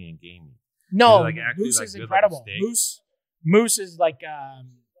stringy and gamey? No, like moose like is good, incredible. like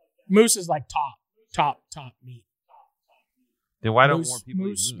Moose is like top meat. Then why don't more people eat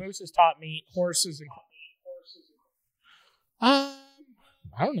moose? Moose is top meat. Horses and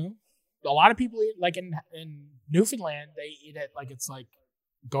I don't know. A lot of people eat, like in Newfoundland, they eat it like it's like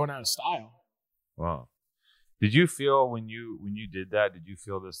going out of style. Wow. Did you feel when you did that? Did you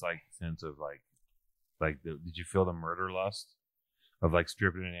feel this like sense of did you feel the murder lust of like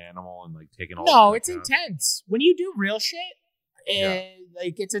stripping an animal and like taking all? No, it's intense. When you do real shit,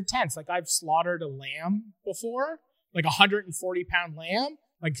 like it's intense. Like, I've slaughtered a lamb before, like 140-pound lamb,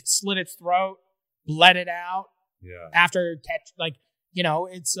 like slit its throat, bled it out. Yeah. After catch, like,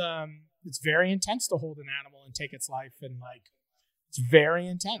 it's very intense to hold an animal and take its life, and like it's very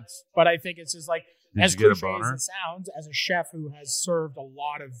intense. But I think it's just like, as cliche as it sounds, as a chef who has served a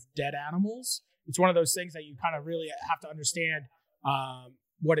lot of dead animals, it's one of those things that you kind of really have to understand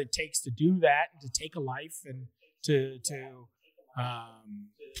what it takes to do that, and to take a life, and to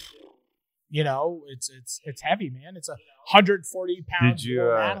it's heavy, man. It's a 140-pound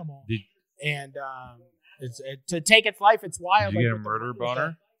animal, and to take its life, it's wild. Did you get a murder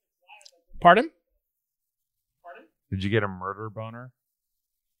boner? Pardon? Did you get a murder boner?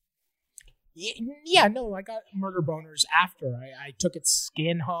 Yeah, no, I got murder boners after. I took its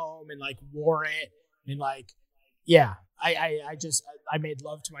skin home and like wore it, and like, yeah, I made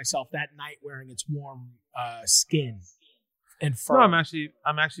love to myself that night wearing its warm skin and fur. No, I'm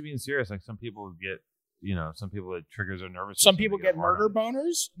actually being serious. Like, some people get, some people, it triggers their nervous system. Some people get murder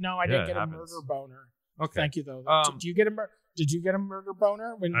boners. No, I didn't get a murder boner. Okay. Thank you though. Did you get a murder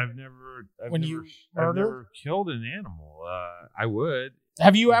boner when I've never murdered? I've never killed an animal. I would.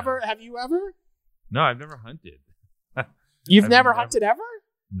 Have you ever? No, I've never hunted. You've never hunted ever?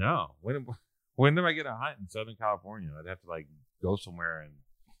 No. When do I get a hunt in Southern California? I'd have to like go somewhere and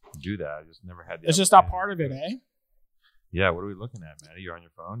do that. I just never had. It's just not part of it, eh? Yeah. What are we looking at, Maddie? You're on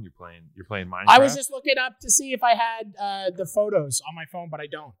your phone. You're playing Minecraft. I was just looking up to see if I had the photos on my phone, but I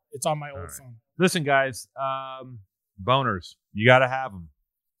don't. It's on my old phone. Listen, guys. Boners. You got to have them.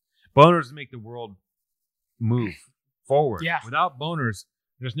 Boners make the world move forward. Yeah. Without boners,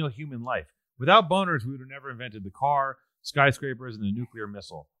 there's no human life. Without boners, we would have never invented the car, skyscrapers, and the nuclear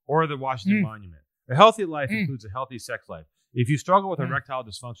missile, or the Washington Monument. A healthy life includes a healthy sex life. If you struggle with erectile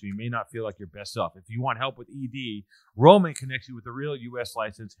dysfunction, you may not feel like your best self. If you want help with ED, Roman connects you with a real U.S.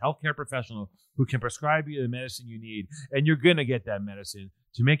 licensed healthcare professional who can prescribe you the medicine you need, and you're going to get that medicine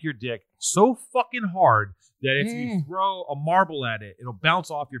to make your dick so fucking hard that if you throw a marble at it, it'll bounce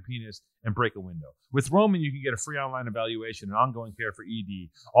off your penis and break a window. With Roman, you can get a free online evaluation and ongoing care for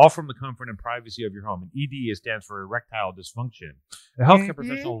ED, all from the comfort and privacy of your home. And ED stands for erectile dysfunction. A healthcare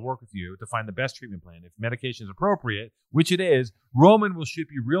professional will work with you to find the best treatment plan. If medication is appropriate, which it is, Roman will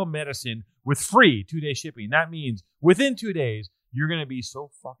ship you real medicine with free 2-day shipping. That means within 2 days, you're going to be so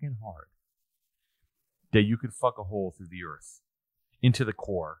fucking hard that you could fuck a hole through the earth into the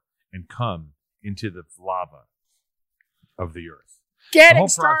core and come into the lava of the earth. Getting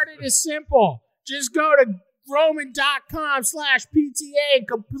started is simple. Just go to roman.com/PTA and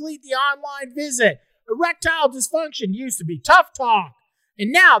complete the online visit. Erectile dysfunction used to be tough talk,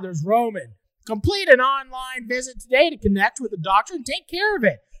 and now there's Roman. Complete an online visit today to connect with a doctor and take care of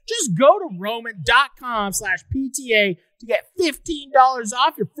it. Just go to roman.com/PTA to get $15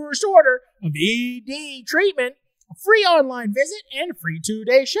 off your first order of ED treatment, a free online visit, and free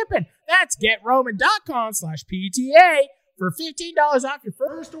 2-day shipping. That's getroman.com/PTA for $15 off your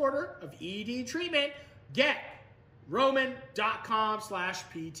first order of ED treatment. Get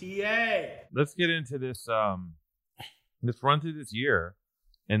roman.com/PTA. Let's get into this. Let's run through this year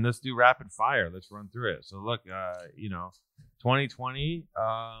and let's do rapid fire. Let's run through it. So look, 2020,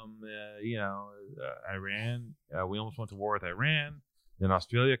 Iran, we almost went to war with Iran. Then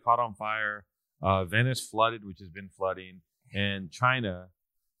Australia caught on fire. Venice flooded, which has been flooding. And China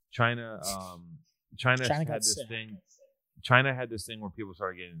had this thing. China had this thing where people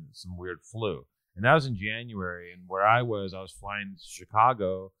started getting some weird flu. And that was in January. And where I was flying to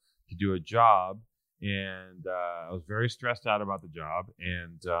Chicago to do a job. And I was very stressed out about the job.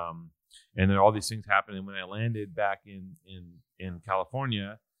 And then all these things happened. And when I landed back in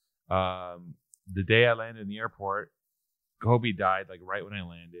California, the day I landed in the airport, Kobe died like right when I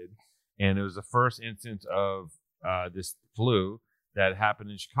landed. And it was the first instance of this flu that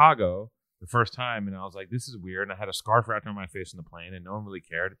happened in Chicago the first time. And I was like, this is weird. And I had a scarf wrapped around my face on the plane, and no one really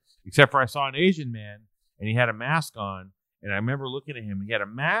cared, except for I saw an Asian man, and he had a mask on. And I remember looking at him. He had a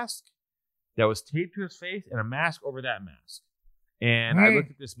mask that was taped to his face and a mask over that mask. And I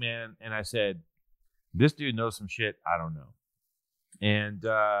looked at this man, and I said, this dude knows some shit I don't know. And,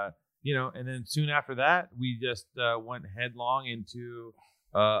 and then soon after that, we just went headlong into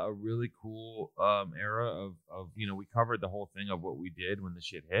a really cool era of we covered the whole thing of what we did when the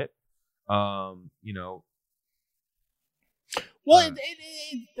shit hit. Well,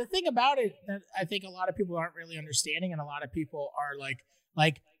 the thing about it that I think a lot of people aren't really understanding, and a lot of people are like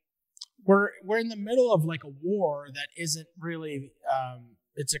we're in the middle of like a war that isn't really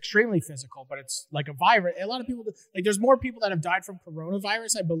it's extremely physical, but it's like a virus. A lot of people, like, there's more people that have died from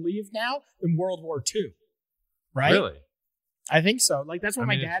coronavirus, I believe, now than World War II. Right? Really? I think so. Like, that's what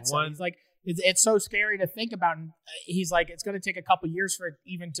my dad said. He's like, it's so scary to think about. And he's like, it's going to take a couple years for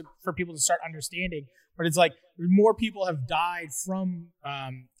people to start understanding. But it's like more people have died from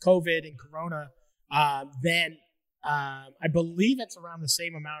COVID and Corona than I believe it's around the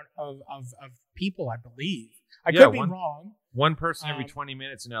same amount of people. I believe I could be wrong. One person every 20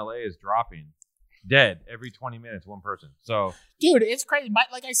 minutes in LA is dropping dead every 20 minutes. One person. So, dude, it's crazy.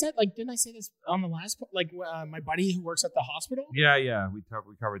 Like I said, like, didn't I say this on the last? Like, my buddy who works at the hospital. Yeah, we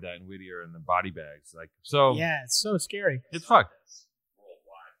covered that in Whittier and the body bags. Like, so yeah, it's so scary. It's fucked.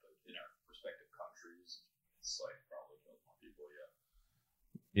 Worldwide, but in our respective countries, it's like probably more people.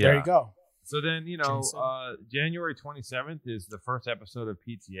 Yeah. There you go. So then, January 27th is the first episode of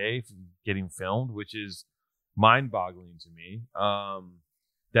PTA getting filmed, which is mind-boggling to me.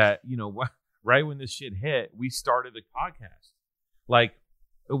 That, right when this shit hit, we started the podcast. Like,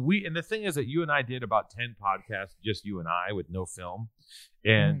 and the thing is that you and I did about 10 podcasts, just you and I, with no film.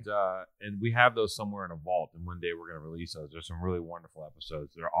 And we have those somewhere in a vault, and one day we're going to release those. There's some really wonderful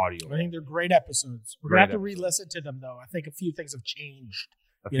episodes. They're audio. I think they're great episodes. We're going to have to re-listen to them, though. I think a few things have changed.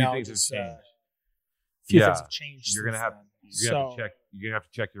 A few things have changed. Things have changed. You're gonna have You have to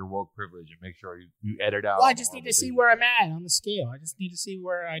check your woke privilege and make sure you edit out. Well, I just need to see where I'm at on the scale. I just need to see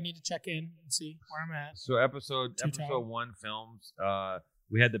where I need to check in and see where I'm at. So episode 1 films.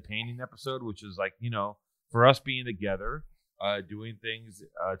 We had the painting episode, which is like, for us being together, doing things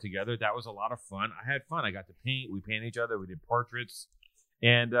together. That was a lot of fun. I had fun. I got to paint. We painted each other. We did portraits,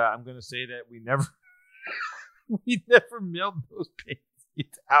 and I'm gonna say that we never mailed those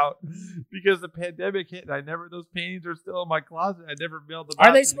paintings out because the pandemic hit. And those paintings are still in my closet. I never mailed them out.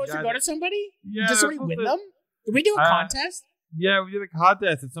 Are they supposed to go to somebody? Yeah. Did somebody win them? Did we do a contest? Yeah, we did a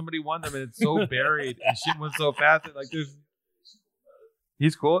contest and somebody won them, and it's so buried and shit went so fast that there's.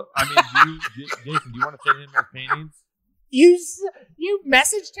 He's cool. I mean, Jason, do you want to send him those paintings? You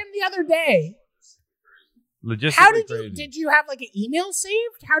messaged him the other day. Logistically How did crazy. you? Did you have an email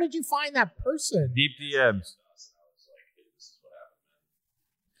saved? How did you find that person? Deep DMs.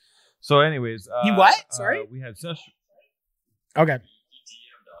 So, anyways, you what? Sorry, we had session. Okay.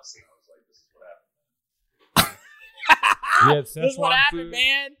 We had This is what happened,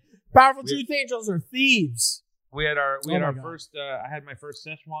 man. Powerful Truth Angels are thieves. We had our God. first. I had my first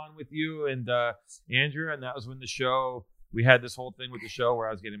Szechuan with you and Andrea, and that was when the show. We had this whole thing with the show where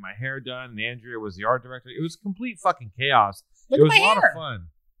I was getting my hair done, and Andrea was the art director. It was complete fucking chaos. Look it was at my a lot hair. of fun.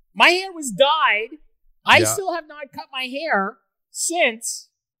 My hair was dyed. I still have not cut my hair since.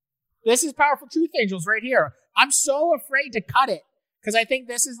 This is Powerful Truth Angels right here. I'm so afraid to cut it because I think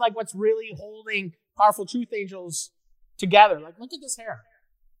this is like what's really holding Powerful Truth Angels together. Like, look at this hair.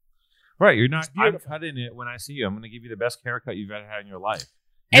 Right, you're not. I'm cutting it when I see you. I'm going to give you the best haircut you've ever had in your life.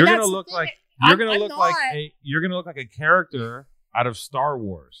 And You're going to look like you're going to look like a character out of Star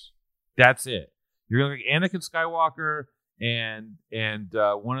Wars. That's it. You're going to look like Anakin Skywalker and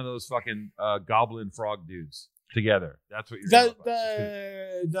one of those fucking goblin frog dudes together. That's what you're going to look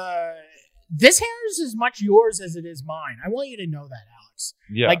like. This hair is as much yours as it is mine. I want you to know that, Alex.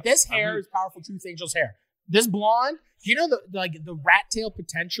 Yeah. Like this hair is Powerful Truth Angels hair. This blonde, you know the rat tail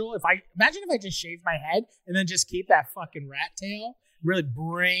potential? Imagine if I just shaved my head and then just keep that fucking rat tail, really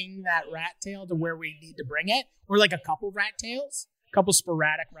bring that rat tail to where we need to bring it, or like a couple rat tails, a couple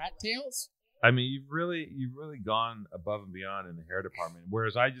sporadic rat tails. I mean, you've really gone above and beyond in the hair department.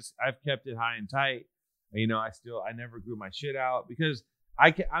 Whereas I've kept it high and tight. I never grew my shit out because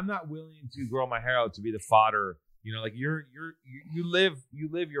I'm not willing to grow my hair out to be the fodder. Like you live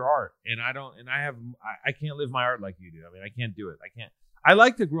your art, and I can't live my art like you do. I mean, I can't do it. I can't. I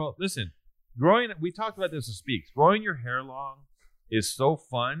like to grow. Listen, we talked about this in Speaks. Growing your hair long is so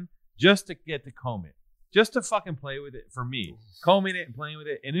fun just to get to comb it, just to fucking play with it. For me, combing it and playing with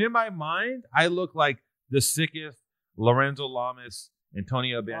it, and in my mind, I look like the sickest Lorenzo Lamas,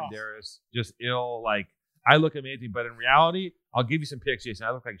 Antonio Banderas, just ill. Like I look amazing, but in reality, I'll give you some pics, Jason.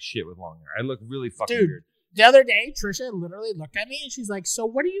 I look like shit with long hair. I look really fucking weird. The other day, Trisha literally looked at me and she's like, "So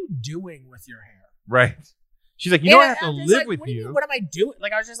what are you doing with your hair?" Right. She's like, I have to live with you. What am I doing?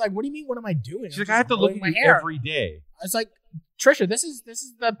 Like, I was just like, "What do you mean? What am I doing?" She's like, "I have to look at you every day." I was like, "Trisha, this is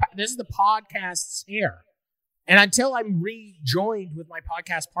the podcast's hair, and until I'm rejoined with my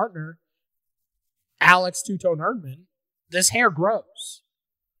podcast partner, Alex Two-Tone Erdman, this hair grows.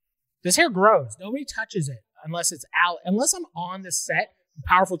 This hair grows. Nobody touches it unless it's unless I'm on the set.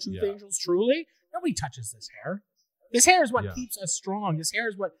 Powerful Truth Angels, truly." Nobody touches this hair. This hair is what keeps us strong. This hair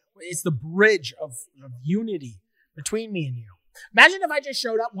is it's the bridge of unity between me and you. Imagine if I just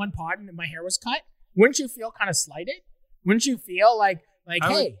showed up one pod and my hair was cut. Wouldn't you feel kind of slighted? Wouldn't you feel like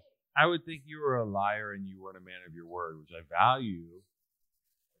hey? I would think you were a liar and you weren't a man of your word, which I value.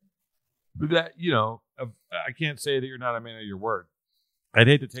 But that, I can't say that you're not a man of your word. I'd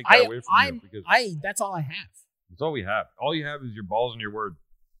hate to take that away from you because that's all I have. That's all we have. All you have is your balls and your word.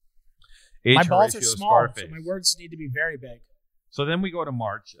 My balls are small, so my words need to be very big. So then we go to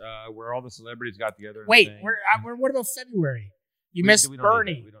March, where all the celebrities got together. Wait, what about February? You missed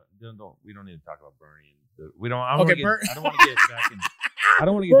Bernie. We don't need to talk about Bernie. I don't want to get back in. I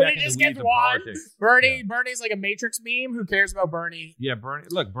don't want to get back in the weeds of politics. Bernie's like a Matrix meme. Who cares about Bernie? Yeah, Bernie.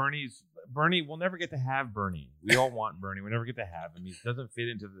 Look, Bernie. We'll never get to have Bernie. We all want Bernie. We never get to have him. He doesn't fit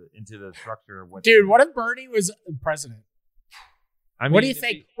into the structure of what. Dude, what if Bernie was president? I mean, what do you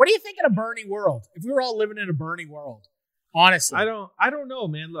think? What do you think in a Bernie world? If we were all living in a Bernie world, honestly, I don't know,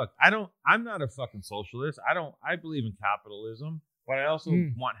 man. Look, I'm not a fucking socialist. I believe in capitalism, but I also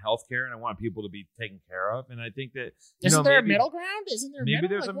want healthcare and I want people to be taken care of. And I think that isn't there a middle ground? Isn't there? Maybe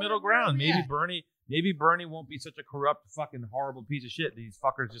there's a middle ground. Maybe Bernie won't be such a corrupt, fucking horrible piece of shit. These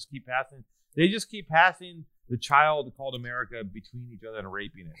fuckers just keep passing. They just keep passing the child called America between each other and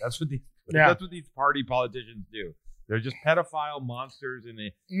raping it. That's what these party politicians do. They're just pedophile monsters, and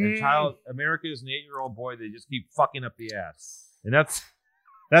America's an 8-year-old boy. They just keep fucking up the ass, and that's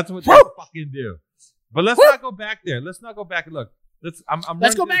what they fucking do. But let's not go back there. Let's not go back and look. Let's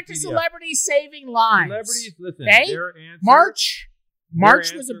go back to celebrities saving lives. Celebrities, listen. Okay? Their answer,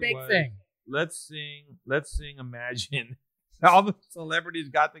 March was a big thing. Let's sing Imagine. All the celebrities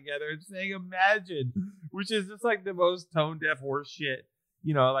got together and sang Imagine, which is just like the most tone deaf horse shit.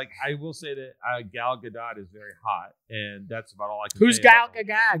 You know, like I will say that Gal Gadot is very hot, and that's about all I can say. Who's Gal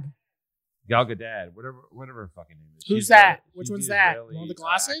Gadot? Gal Gadot, whatever her fucking name is. Who's that? Which one's that? One with the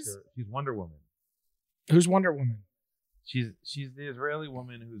glasses? Actor. She's Wonder Woman. Who's Wonder Woman? She's the Israeli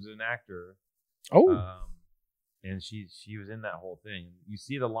woman who's an actor. Oh. And she was in that whole thing. You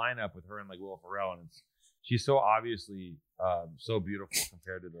see the lineup with her and like Will Ferrell, and she's so obviously so beautiful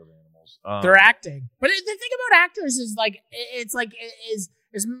compared to those animals. They're acting, but the thing about actors is like it's like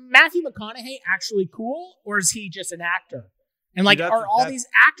is Matthew McConaughey actually cool, or is he just an actor? And like, are all these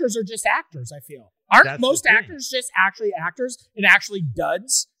actors are just actors? I feel aren't most actors just actually actors and actually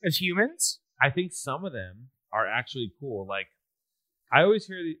duds as humans? I think some of them are actually cool. Like I always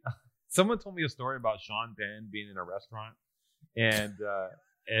hear someone told me a story about Sean Penn being in a restaurant, and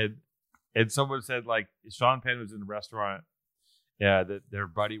someone said like Sean Penn was in a restaurant, that their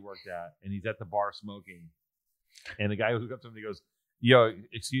buddy worked at, and he's at the bar smoking, and the guy looks up to him and he goes, "Yo,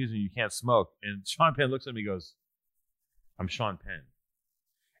 excuse me, you can't smoke." And Sean Penn looks at him and he goes, "I'm Sean Penn,"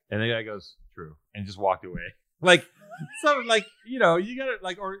 and the guy goes, "True," and just walked away. Like, something like, you know, you gotta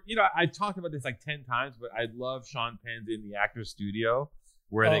like, or you know, I talked about this like 10 times, but I love Sean Penn's in the actor's studio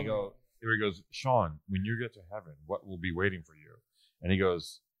where they go. Where he goes, "Sean, when you get to heaven, what will be waiting for you?" And he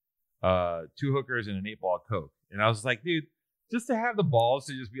goes, 2 hookers and an 8-ball of Coke. And I was like, dude, just to have the balls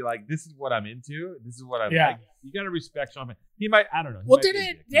to just be like, this is what I'm into. This is what I like. You got to respect Sean Penn. He might, I don't know. Well,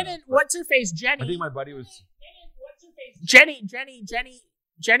 didn't what's her face? Jenny. I think my buddy was. What's her face?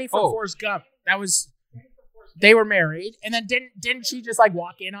 Jenny from Forrest Gump. That was, they were married. And then didn't she just like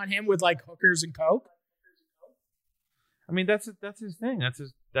walk in on him with like hookers and Coke? I mean, that's his thing.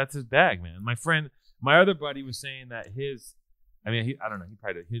 That's his bag, man. My other buddy was saying that I don't know.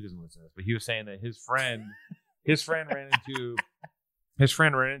 He doesn't listen to this, but he was saying that his friend ran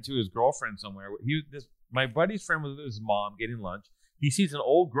into his girlfriend somewhere. My buddy's friend was with his mom getting lunch. He sees an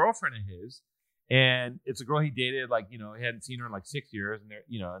old girlfriend of his, and it's a girl he dated. Like, you know, he hadn't seen her in like 6 years, and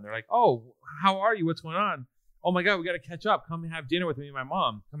they're like, "Oh, how are you? What's going on? Oh my God, we got to catch up. Come have dinner with me and my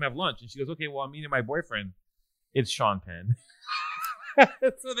mom. Come have lunch." And she goes, "Okay, well, I'm meeting my boyfriend. It's Sean Penn."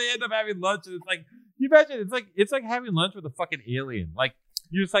 So they end up having lunch, and it's like, you imagine, it's like having lunch with a fucking alien. Like,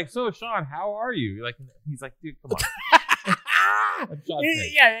 you're just like, "So Sean, how are you?" Like, he's like, "Dude, come on."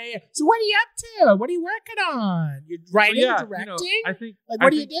 Yeah. So what are you up to? What are you working on? You're writing, directing? I think.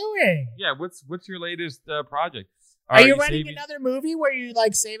 What are you doing? Yeah. What's your latest project? Are you writing another movie where you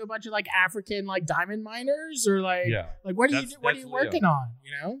like save a bunch of like African like diamond miners, or like what are you working on?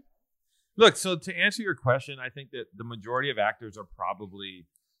 You know. Look, so to answer your question, I think that the majority of actors are probably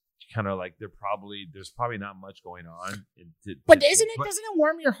kind of like there's probably not much going on. Doesn't it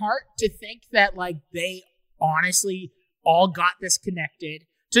warm your heart to think that like they honestly all got this connected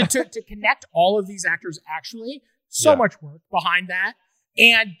to connect all of these actors? Actually, so much work behind that,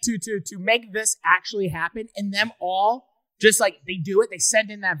 and to make this actually happen, and them all just like they do it. They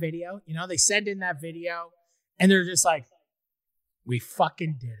send in that video, and they're just like, "We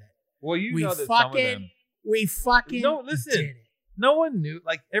fucking did it." Well, know that some of them. We fucking did it. No one knew.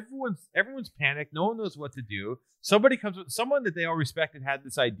 Like everyone's panicked. No one knows what to do. Somebody comes with someone that they all respected had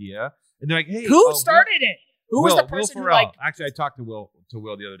this idea, and they're like, "Hey, who started it? Who was the person who like?" Actually, I talked to Will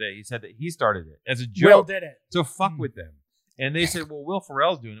the other day. He said that he started it as a joke. Will did it to fuck with them, and they said, "Well, Will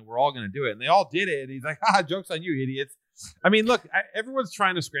Ferrell's doing it. We're all going to do it," and they all did it. And he's like, "Joke's on you, idiots." I mean, look, everyone's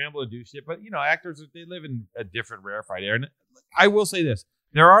trying to scramble to do shit, but you know, actors, they live in a different rarefied air. And I will say this.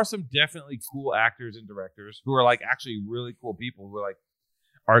 There are some definitely cool actors and directors who are like actually really cool people who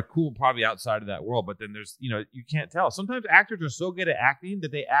are cool probably outside of that world. But then there's, you can't tell. Sometimes actors are so good at acting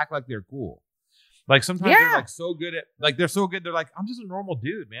that they act like they're cool. Like sometimes they're like so good at, like they're so good. They're like, "I'm just a normal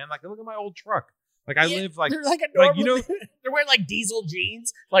dude, man. Like look at my old truck. Like I live like, they're like a normal, they're wearing like diesel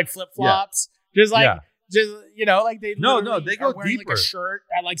jeans, like flip flops, just like like they they go wearing deeper. Like a shirt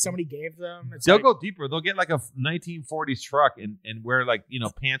that like somebody gave them. They'll go deeper. They'll get like a 1940s truck and wear like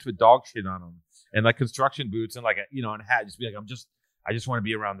pants with dog shit on them and like construction boots and like a and a hat. Just be like, I just want to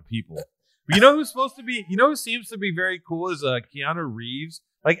be around the people. But who's supposed to be? Who seems to be very cool is Keanu Reeves.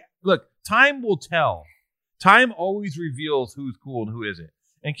 Like, look, time will tell. Time always reveals who's cool and who isn't.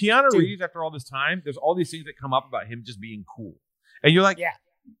 And Keanu Reeves, after all this time, there's all these things that come up about him just being cool, and you're like,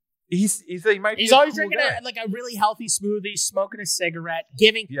 He might be He's a always cool drinking guy. a really healthy smoothie, smoking a cigarette,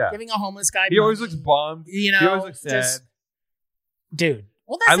 giving a homeless guy He always money, looks bummed. You know, He always looks sad. just- dude.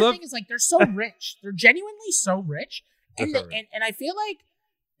 Well, that's I the love- thing is like they're so rich. They're genuinely so rich, and That's so and I feel like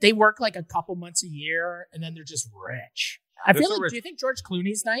they work like a couple months a year, and then they're just rich. I They're feel so like. rich. Do you think George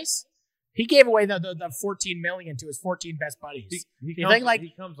Clooney's nice? He gave away the $14 million to his 14 best buddies. He You think, like-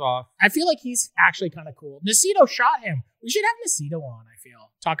 he comes off. I feel like he's actually kind of cool. Nacito shot him. We should have Nacito on, I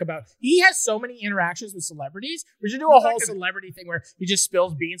feel. Talk about, he has so many interactions with celebrities. We should do a He's whole not gonna- celebrity thing where he just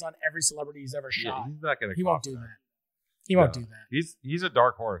spills beans on every celebrity he's ever Yeah, shot. he's not gonna. He won't cough do on that. He won't No. do that. He's a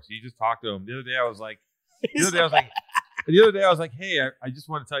dark horse. You just talked to him the other day. I was like, He's the other day I was like, hey, I just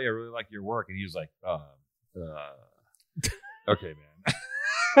want to tell you I really like your work, and he was like, okay, man.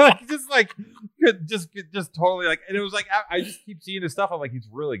 just totally like, and it was like I just keep seeing his stuff. I'm like, he's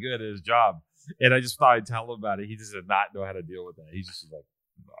really good at his job, and I just thought I'd tell him about it. He just did not know how to deal with that. He's just like,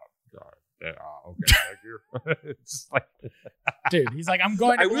 oh, God. Okay, thank you. It's just like, Dude, he's like, I'm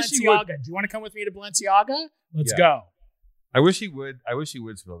going to I wish he would- Balenciaga. Do you want to come with me to Balenciaga? Let's Yeah. go. I wish he would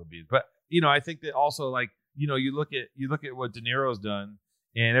spill the beans. But I think that also, like, you look at what De Niro's done,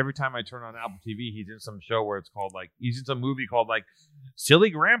 and every time I turn on Apple TV, he's in some show where it's called like he's in some movie called like Silly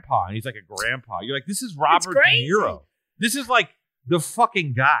Grandpa, and he's like a grandpa. You're like, this is Robert De crazy. Niro. This is like the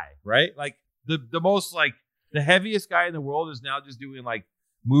fucking guy, right? Like the most like the heaviest guy in the world is now just doing like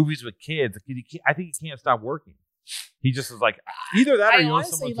movies with kids. I think he can't stop working. He just is like either that or I he owes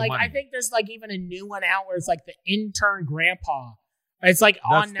honestly, someone some like, money. I think there's like even a new one out where it's like the intern grandpa. It's like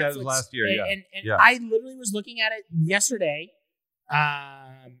on Netflix. That was last year, yeah. And Yeah. I literally was looking at it yesterday,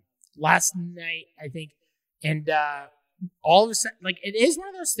 last night, I think. And all of a sudden, like, it is one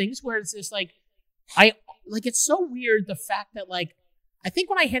of those things where it's just like, it's so weird the fact that, like, I think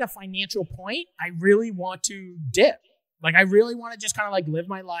when I hit a financial point, I really want to dip. Like, I really want to just kind of like live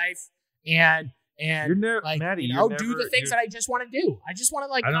my life and You're never, like, Maddie, do you're the never- things that I just want to do. I just want to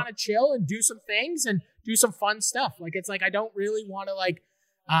like I don't- kind of chill and do some things and do some fun stuff. Like, it's like I don't really want to like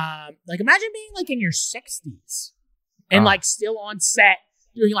imagine being like in your 60s and like still on set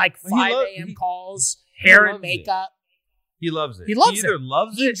doing like Well, 5 a.m. he- calls, he hair and loves it. makeup. He loves it. He loves either it.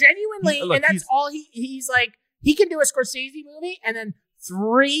 loves He it. genuinely, Look, and that's all he's like. He can do a Scorsese movie and then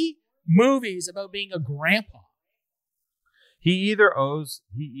 3 movies about being a grandpa. He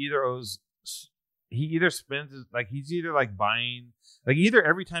either spends like he's either like buying like either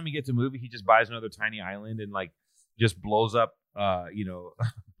every time he gets a movie he just buys another tiny island and like just blows up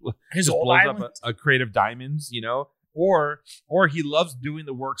His just old blows island. up a crate of diamonds, or he loves doing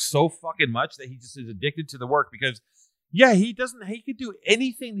the work so fucking much that he just is addicted to the work because he could do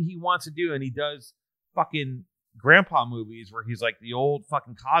anything that he wants to do and he does fucking grandpa movies where he's like the old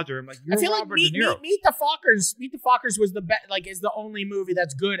fucking codger. I'm like, you're I feel Robert like De Niro. Meet the Fockers. Meet the Fockers was the best. Like, is the only movie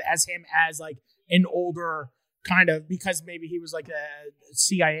that's good as him as like an older kind of, because maybe he was like a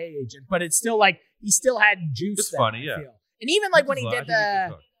CIA agent, but it's still like he still had juice. It's there, funny, I yeah. feel. And even like when It's he fun. did I think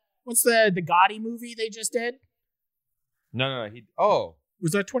it's fun. what's the Gotti movie they just did? No,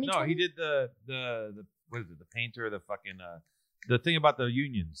 Was that 2020? no, he did the what is it? The painter, the fucking the thing about the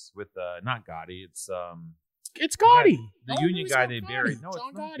unions with not Gotti. It's It's Gotti. the All union movies guy about they Gotti. buried. No, John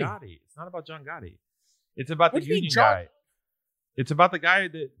it's not Gotti. Gotti. It's not about John Gotti. It's about What the do you mean, union John- guy. It's about the guy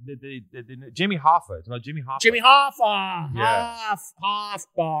that Jimmy Hoffa. It's about Jimmy Hoffa. Jimmy Hoffa. Yeah. Hoff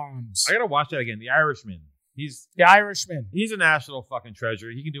bombs. I gotta watch that again. The Irishman. He's The Irishman. a national fucking treasure.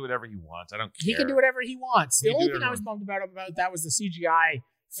 He can do whatever he wants. I don't care. He can do whatever he wants. He The can only do thing I whatever was he bummed about that was the CGI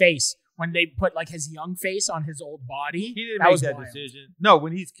face when they put like his young face on his old body. He didn't that make was that wild. decision. No,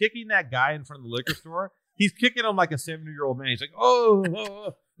 when he's kicking that guy in front of the liquor store, he's kicking him like a 70-year-old man. He's like,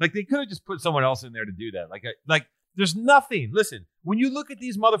 oh. Like they could have just put someone else in there to do that. Like there's nothing. Listen, when you look at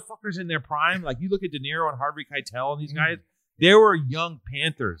these motherfuckers in their prime, like you look at De Niro and Harvey Keitel and these guys, they were young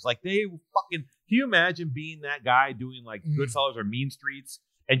Panthers. Like they fucking. Can you imagine being that guy doing like Goodfellas or Mean Streets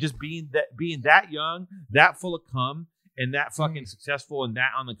and just being that young, that full of cum, and that fucking successful and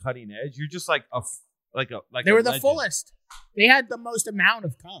that on the cutting edge? You're just like They a were the legend. fullest. They had the most amount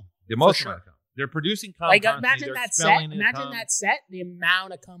of cum. The most For amount of sure. cum. They're producing cum. Like constantly. imagine They're that set. expelling it, Imagine cum. that set. The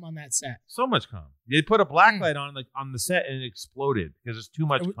amount of cum on that set. So much cum. They put a black light on the set and it exploded because there's too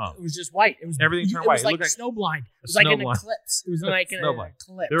much cum. It was just white. It was Everything turned It was white. It like looked like snow blind. It was a like snow an blind. eclipse. It was like an Snow blind.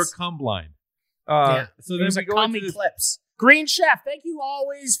 eclipse. They were cum blind. So it then was we a go cum into this. eclipse. Green Chef, thank you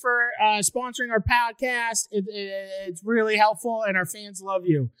always for sponsoring our podcast. It's really helpful, and our fans love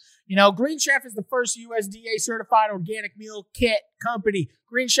you. You know, Green Chef is the first USDA certified organic meal kit company.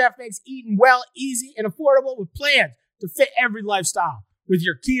 Green Chef makes eating well, easy, and affordable with plans to fit every lifestyle. With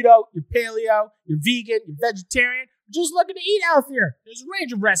your keto, your paleo, your vegan, your vegetarian, just looking to eat healthier. There's a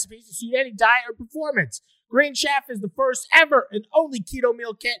range of recipes to suit any diet or performance. Green Chef is the first ever and only keto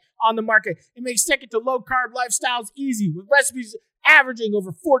meal kit on the market. It makes sticking to low-carb lifestyles easy, with recipes averaging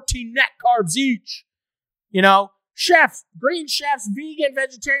over 14 net carbs each. You know, Green Chef's vegan,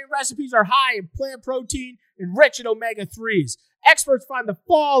 vegetarian recipes are high in plant protein and rich in omega-3s. Experts find the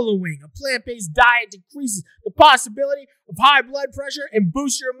following: a plant-based diet decreases the possibility of high blood pressure and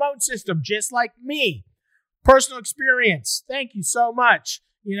boosts your immune system, just like me. Personal experience. Thank you so much.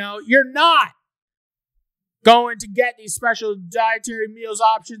 You know, you're not going to get these special dietary meals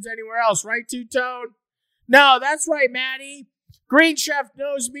options anywhere else, right, Two-Tone? No, that's right, Maddie. Green Chef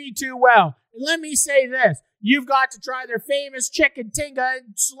knows me too well. And let me say this. You've got to try their famous chicken tinga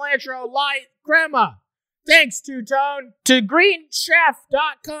and cilantro light crema. Thanks, Two-Tone. To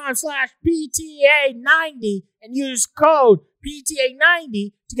greenchef.com/PTA90 and use code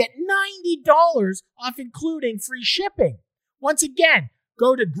PTA90 to get $90 off, including free shipping. Once again,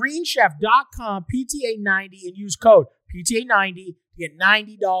 go to greenchef.com/PTA90 and use code PTA90 to get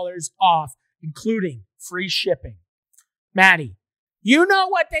 $90 off, including free shipping. Maddie, you know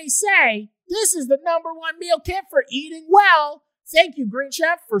what they say. This is the #1 meal kit for eating well. Thank you, Green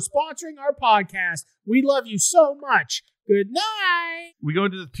Chef, for sponsoring our podcast. We love you so much. Good night. We go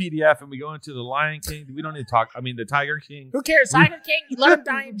into the PDF and we go into the Lion King. We don't need to talk. I mean, the Tiger King. Who cares? Tiger King, let him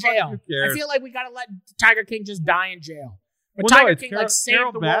die in jail. Who cares? I feel like we got to let Tiger King just die in jail. But Well, no, Tiger it's King Carol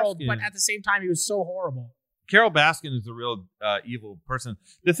saved the world, Baskin. but at the same time, he was so horrible. Carol Baskin is the real evil person.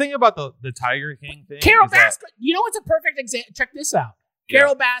 The thing about the Tiger King thing. Carol is that- Baskin, you know what's a perfect example? Check this out.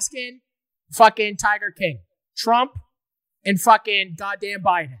 Carol Baskin, fucking Tiger King. Trump and fucking goddamn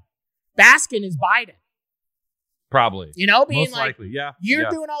Biden. Baskin is Biden. Probably. You know, being Most like, likely, yeah. you're yeah.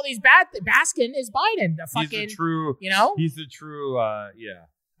 doing all these bad things. Baskin is Biden. The fucking, He's the true. you know? He's the true. Yeah.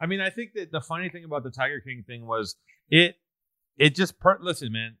 I mean, I think that the funny thing about the Tiger King thing was it just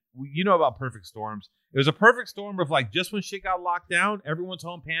listen, man. You know about perfect storms. It was a perfect storm of like just when shit got locked down, everyone's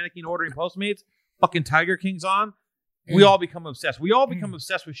home panicking, ordering Postmates. Fucking Tiger King's on. We all become obsessed. We all become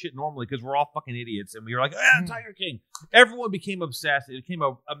obsessed with shit normally because we're all fucking idiots. And we were like, Tiger King. Everyone became obsessed. It became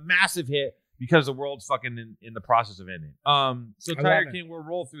a massive hit because the world's fucking in the process of ending. So Tiger King, we'll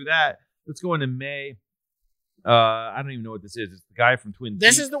roll through that. Let's go into May. I don't even know what this is. It's the guy from Twin Peaks.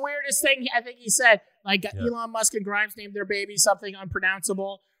 This is the weirdest thing I think he said. Like Elon Musk and Grimes named their baby something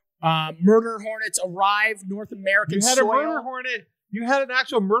unpronounceable. Murder hornets arrive North American soil. You had a murder hornet. You had an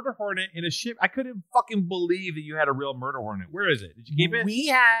actual murder hornet in a ship. I couldn't fucking believe that you had a real murder hornet. Where is it? Did you keep it? We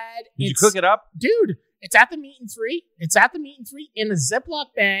had. Did you cook it up? Dude, it's at the Meat and Three. It's at the Meat and Three in a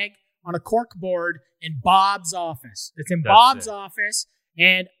Ziploc bag on a cork board in Bob's office. It's in Bob's office.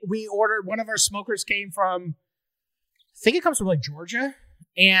 And we ordered, one of our smokers came from, I think it comes from like Georgia.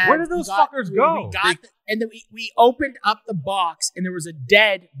 And where did those fuckers go? And then we opened up the box and there was a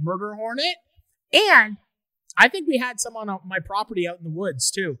dead murder hornet. And I think we had some on my property out in the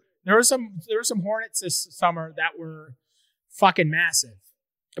woods too. There were some hornets this summer that were fucking massive.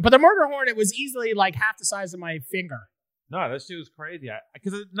 But the murder hornet was easily like half the size of my finger. No, that shit was crazy.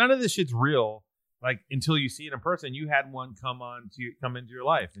 Because none of this shit's real. Like until you see it in person. You had one come into your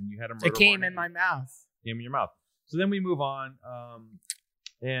life, and you had a murder hornet. It came in my mouth. Came in your mouth. So then we move on.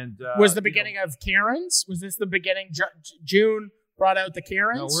 Was the beginning of Karen's? Was this the beginning? June brought out the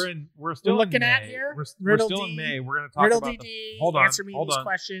Karens? No, we're still looking in May. at here. We're Riddle still D, in May. We're going to talk Riddle about DD. Hold on. Answer me these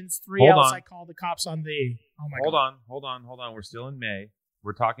questions. Hold else on. I call the cops on thee. Oh my hold god. Hold on. We're still in May.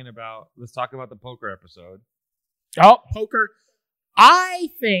 We're talking about. Let's talk about the poker episode. Oh, poker. I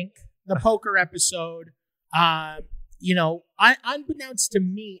think the poker episode. Unbeknownst to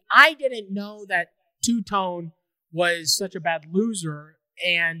me, I didn't know that Two-Tone was such a bad loser,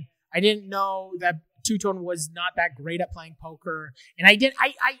 and I didn't know that Two-Tone was not that great at playing poker. And I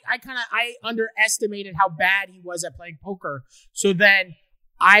underestimated how bad he was at playing poker. So then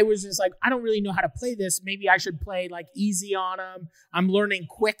I was just like, I don't really know how to play this. Maybe I should play like easy on him. I'm learning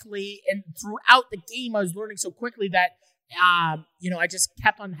quickly. And throughout the game, I was learning so quickly that, I just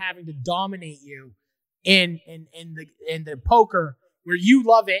kept on having to dominate you in the poker where you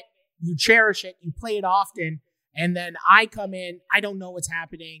love it, you cherish it, you play it often. And then I come in, I don't know what's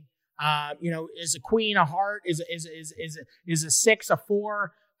happening. Is a queen a heart? Is a 6 a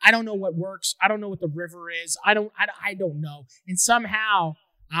 4? I don't know what works. I don't know what the river is. I don't know. And somehow,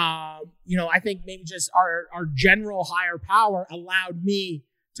 I think maybe just our general higher power allowed me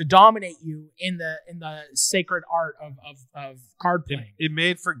to dominate you in the sacred art of card playing. It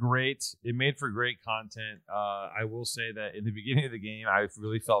made for great content. I will say that in the beginning of the game, I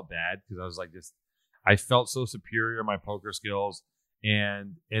really felt bad because I was like I felt so superior in my poker skills.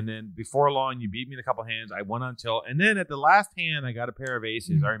 And then before long, you beat me in a couple hands. I won on tilt. And then at the last hand, I got a pair of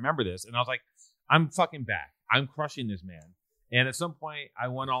aces. I remember this. And I was like, I'm fucking back. I'm crushing this man. And at some point, I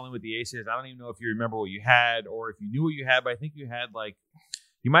went all in with the aces. I don't even know if you remember what you had or if you knew what you had, but I think you had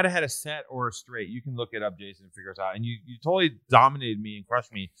you might have had a set or a straight. You can look it up, Jason, and figure it out. And you totally dominated me and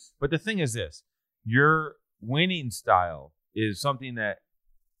crushed me. But the thing is this, your winning style is something that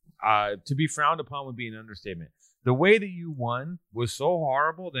to be frowned upon would be an understatement. The way that you won was so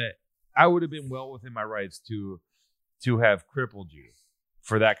horrible that I would have been well within my rights to have crippled you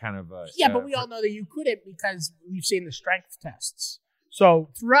for that kind of. But we all know that you couldn't because we've seen the strength tests. So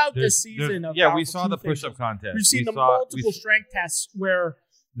throughout this season of we saw the push-up contest. We've seen multiple strength tests where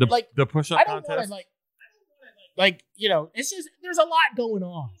the push-up contest. It's just there's a lot going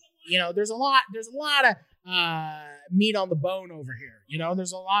on. There's a lot of meat on the bone over here.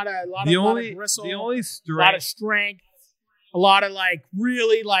 There's a lot of gristle, the only strength, a lot of strength, a lot of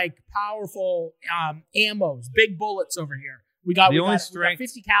really powerful ammos, big bullets over here. We got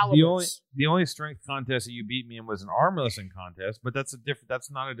 50 calibers. The only strength contest that you beat me in was an arm wrestling contest, but that's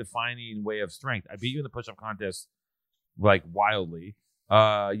not a defining way of strength. I beat you in the push-up contest wildly.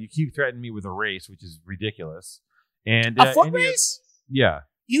 You keep threatening me with a race, which is ridiculous. And a foot race? Yeah.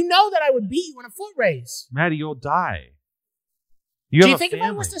 You know that I would beat you in a foot race. Maddie, you'll die. Do you think if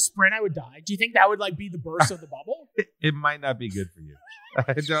I was to sprint, I would die? Do you think that would be the burst of the bubble? It might not be good for you.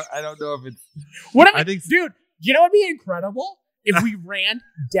 I don't know if it's. Dude, you know what'd be incredible? If we ran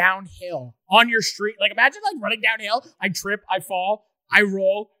downhill on your street. Imagine running downhill. I trip, I fall, I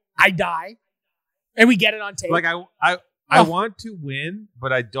roll, I die, and we get it on tape. I want to win,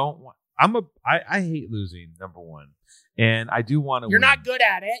 but I don't want. I hate losing. Number one. And I do want to win. You're not good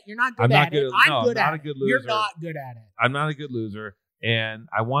at it. You're not good at it. I'm good at it. You're not good at it. I'm not a good loser. And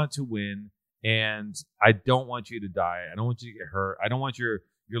I want to win. And I don't want you to die. I don't want you to get hurt. I don't want your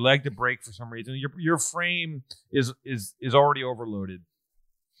leg to break for some reason. Your frame is already overloaded.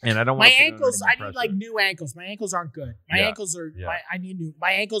 And I don't want my ankles. I need new ankles. My ankles aren't good. My ankles are. Yeah. I need new.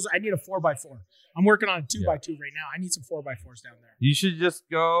 My ankles. I need a 4x4. I'm working on a 2x2 right now. I need some 4x4s down there. You should just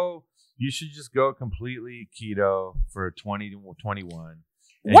go. You should just go completely keto for 2021.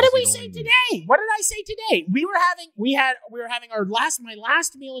 What did we say today? What did I say today? We were having my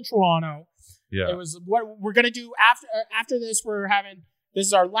last meal in Toronto. Yeah. It was what we're gonna do after this. This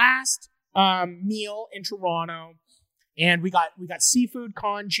is our last meal in Toronto, and we got seafood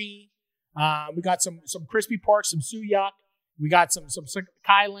congee. We got some crispy pork, some suyak. We got some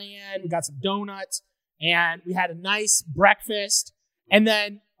kailan. We got some donuts, and we had a nice breakfast, and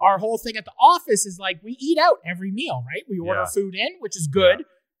then. Our whole thing at the office is we eat out every meal, right? We order food in, which is good,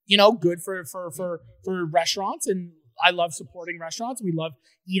 good for restaurants. And I love supporting restaurants. We love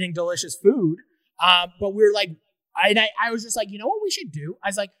eating delicious food. But we're I was just you know what we should do? I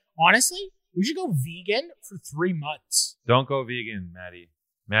was honestly, we should go vegan for 3 months. Don't go vegan, Maddie.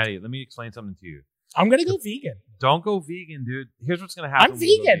 Maddie, let me explain something to you. I'm going to go vegan. Don't go vegan, dude. Here's what's going to happen. I'm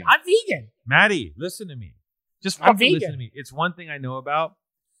vegan. Maddie, listen to me. Just fucking listen to me. It's one thing I know about.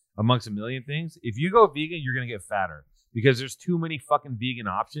 Amongst a million things, if you go vegan, you're going to get fatter because there's too many fucking vegan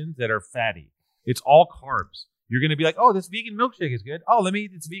options that are fatty. It's all carbs. You're going to be oh, this vegan milkshake is good. Oh, let me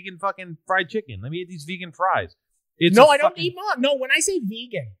eat this vegan fucking fried chicken. Let me eat these vegan fries. I don't eat No, when I say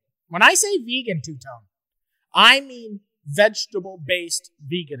vegan, Two-Tone, I mean vegetable-based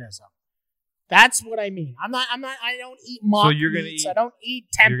veganism. That's what I mean. I don't eat mock meats. I don't eat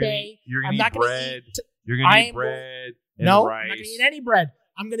tempeh. You're going to eat bread. You're going to eat bread and rice. I'm not going to eat any bread.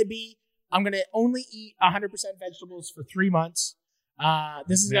 I'm going to only eat 100% vegetables for 3 months.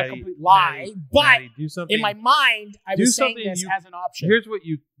 This is a complete lie, but in my mind, I was saying this as an option. Here's what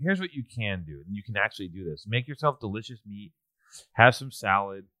you can do, and you can actually do this. Make yourself delicious meat, have some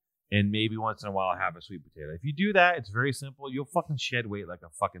salad, and maybe once in a while have a sweet potato. If you do that, it's very simple. You'll fucking shed weight like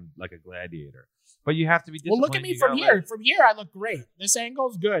a gladiator. But you have to be disciplined. Well, look at me from here. From here, I look great. This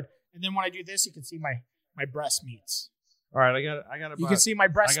angle's good, and then when I do this, you can see my breast meets. All right, I got about, you can see my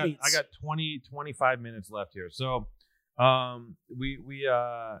breast meats. I got 25 minutes left here. So,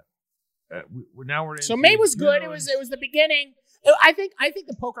 we're in. So May was good. It was the beginning. I think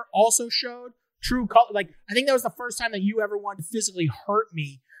the poker also showed true color. I think that was the first time that you ever wanted to physically hurt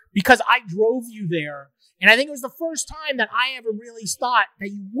me because I drove you there. And I think it was the first time that I ever really thought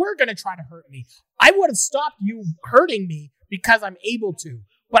that you were going to try to hurt me. I would have stopped you hurting me because I'm able to.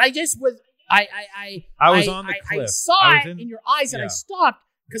 But I just was... I was on the cliff. I saw it in your eyes and I stopped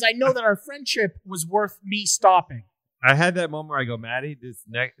because I know that our friendship was worth me stopping. I had that moment where I go, Maddie,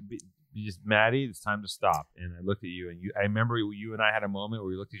 Maddie, it's time to stop. And I looked at you and I remember you and I had a moment where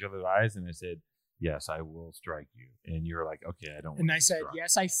we looked at each other's eyes and I said, yes, I will strike you. And you're like, okay, I don't. And want I to said, strike.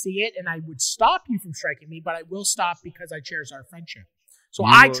 yes, I see it, and I would stop you from striking me, but I will stop because I cherish our friendship. So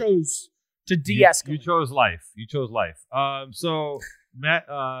You I will- chose to You de-escalate. chose life. You chose life. So Matt,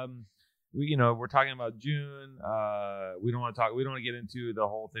 we're talking about June. We don't want to get into the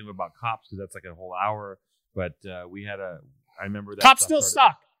whole thing about cops because that's like a whole hour. But we had I remember that Cops stuff still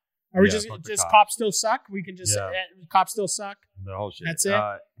started- suck. Are we Yeah, just fuck the cops. cops. Still suck? We can just Yeah. cops still suck. The whole shit. That's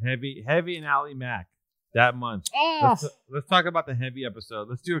it? Heavy and Ally Mack that month. Oh, Let's talk about the heavy episode.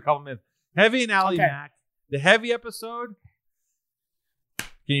 Let's do a couple minutes. Heavy and Ally Okay. Mack. The heavy episode.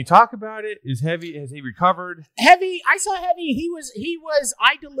 Can you talk about it? Has he recovered? Heavy. I saw Heavy. He was.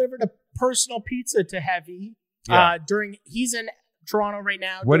 I delivered a personal pizza to Heavy. Yeah. He's in Toronto right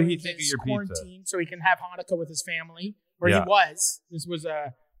now. What did doing he think of his your pizza? quarantine, so he can have Hanukkah with his family. Or Yeah. he was. This was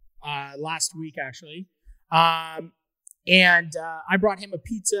last week actually. And I brought him a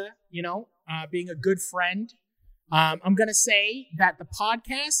pizza. Being a good friend. I'm gonna say that the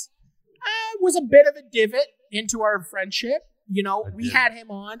podcast was a bit of a divot into our friendship. We divot. had him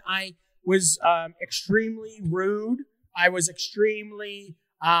on. I was extremely rude. I was extremely,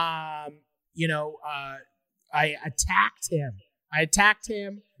 I attacked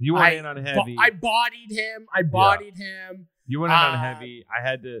him. You went in on heavy. I bodied him. You went in on Uh, heavy. I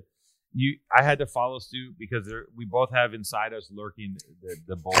had to follow suit because we both have inside us lurking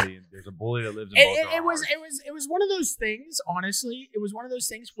the bully. There's a bully that lives in both our It was one of those things. Honestly, it was one of those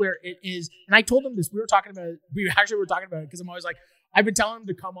things where it is. And I told him this. We actually were talking about it because I'm always like, I've been telling him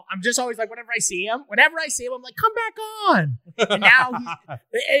to come on. I'm just always like, whenever I see him, I'm like, come back on.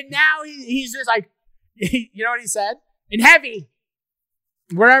 And now he's just like, you know what he said? And Heavy,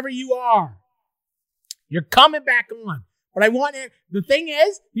 wherever you are, you're coming back on. But the thing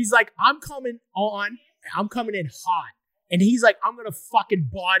is, he's like, I'm coming in hot. And he's like, I'm going to fucking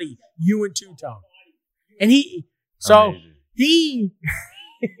body you and Two Tone. And Amazing.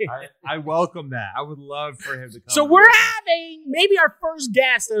 I welcome that. I would love for him to come. So we're having maybe our first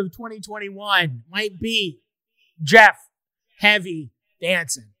guest of 2021 might be Jeff Heavy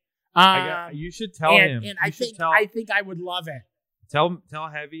Danson. You should tell him. And You should I think I would love it. Tell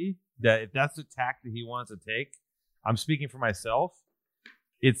Heavy that if that's the tack that he wants to take, I'm speaking for myself.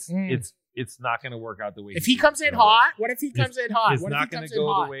 It's not going to work out the way. If he comes in hot, what if he comes in hot? It's What if not he going comes to in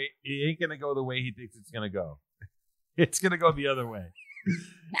go hot? the way. It ain't going to go the way he thinks it's going to go. It's going to go the other way.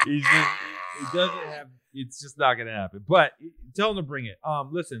 It's just not going to happen. But tell him to bring it.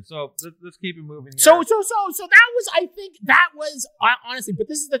 Listen. So let's keep it moving here. So that was honestly, but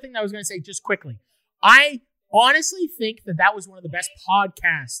this is the thing that I was going to say just quickly. I honestly think that was one of the best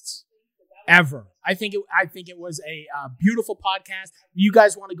podcasts ever. I think it was a beautiful podcast. You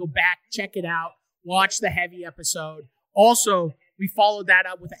guys want to go back, check it out, watch the Heavy episode. Also, we followed that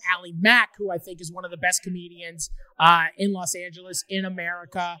up with Ally Mack, who I think is one of the best comedians in Los Angeles, in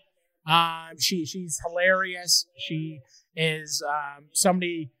America. She's hilarious. She is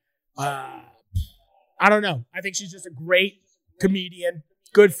somebody. I don't know. I think she's just a great comedian,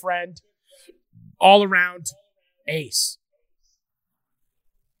 good friend, all around ace.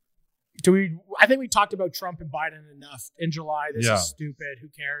 I think we talked about Trump and Biden enough in July. This is stupid. Who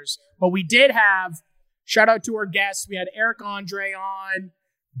cares? But we did have, shout out to our guests. We had Eric Andre on.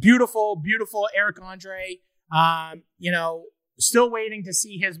 Beautiful, beautiful Eric Andre. Still waiting to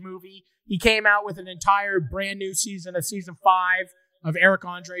see his movie. He came out with an entire brand new season of season 5 of Eric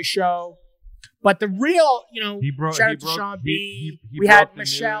Andre's show. But the real, shout out to Sean B. We had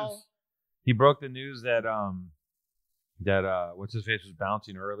Michelle. He broke the news that what's his face was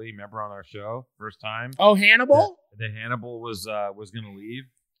bouncing early. Remember on our show first time? Oh, Hannibal. That Hannibal was going to leave,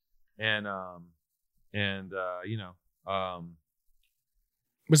 and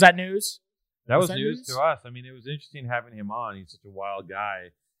was that news? That was news to us. I mean, it was interesting having him on. He's such a wild guy,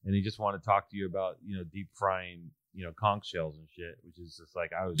 and he just wanted to talk to you about deep frying conch shells and shit, which is just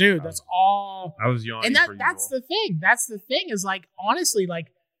like I was. Dude, that's all. I was yawning. And that's the thing. That's the thing is like honestly, like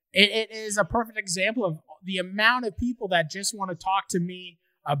it is a perfect example of the amount of people that just want to talk to me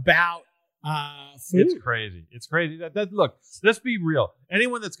about food. It's crazy. It's crazy. Look, let's be real.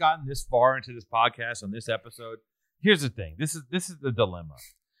 Anyone that's gotten this far into this podcast on this episode, here's the thing. This is the dilemma.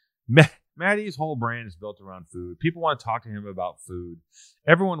 Maddie's whole brand is built around food. People want to talk to him about food.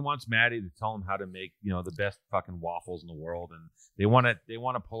 Everyone wants Maddie to tell him how to make, the best fucking waffles in the world, and they want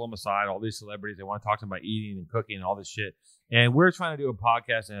to pull him aside. All these celebrities, they want to talk to him about eating and cooking and all this shit. And we're trying to do a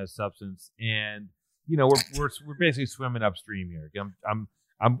podcast that has substance, and we're basically swimming upstream here.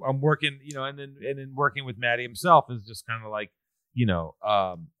 I'm working, and then working with Maddie himself is just kind of like,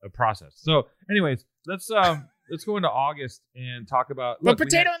 a process. So, anyways, let's let's go into August and talk about. But Look, we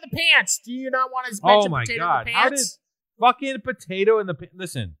potato had- in the pants. Do you not want to Oh mention my potato God! in the How did pants? fucking potato in the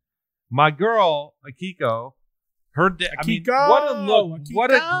listen? My girl Akiko, her dad. I mean, Akiko, what a look!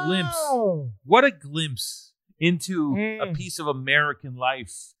 What a Akiko. glimpse! What a glimpse into a Mm. piece of American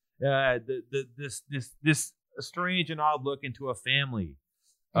life. This strange and odd look into a family.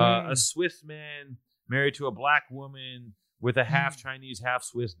 A Swiss man married to a black woman with a half Chinese, half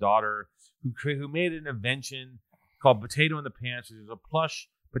Swiss daughter who made an invention called potato in the pants, which is a plush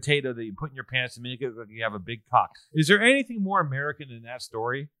potato that you put in your pants to make it look like you have a big cock. Is there anything more American than that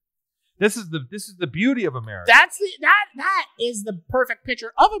story? This is the beauty of America. That is the perfect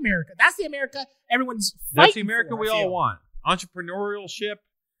picture of America. That's the America everyone's fighting That's the America for, we I all feel. want. Entrepreneurship,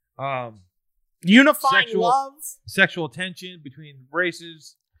 Unifying Sexual- love. sexual tension between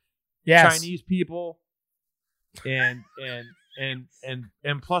races, Yes. Chinese people, and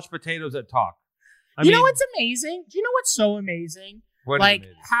plush potatoes that talk. I You know mean, what's amazing? Do you know what's so amazing? what is Like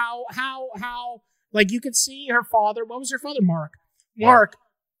amazing? how like you could see her father. What was her father? Mark.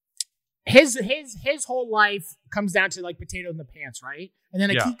 His whole life comes down to like potato in the pants, right? And then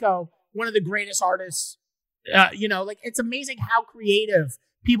Yeah. Akiko, one of the greatest artists. Like it's amazing how creative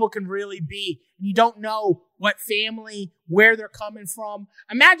people can really be. And you don't know what family, where they're coming from.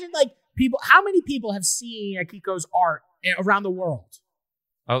 Imagine like people. How many people have seen Akiko's art around the world?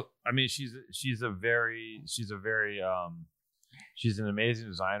 Oh, I mean, she's an amazing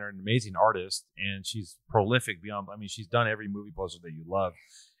designer, an amazing artist, and she's prolific beyond. I mean, she's done every movie poster that you love.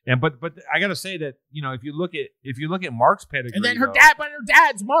 And but I gotta say that if you look at Mark's pedigree, And then her though,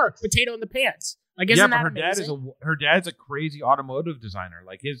 dad's Mark, potato in the pants. Like isn't but that her amazing? dad's a crazy automotive designer.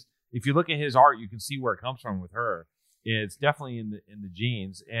 Like if you look at his art, you can see where it comes from with her. It's definitely in the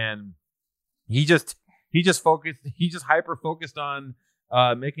genes, and he just hyper focused on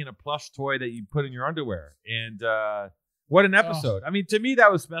making a plush toy that you put in your underwear. And what an episode! I mean, to me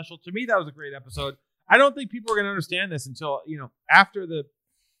that was special. To me that was a great episode. I don't think people are going to understand this until after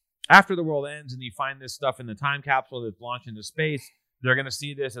the world ends and you find this stuff in the time capsule that's launched into space. They're going to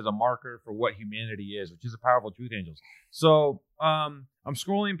see this as a marker for what humanity is, which is a powerful truth angels. So I'm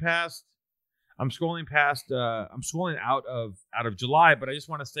scrolling out of July, but I just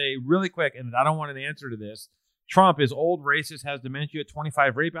want to say really quick, and I don't want an answer to this. Trump is old racist, has dementia,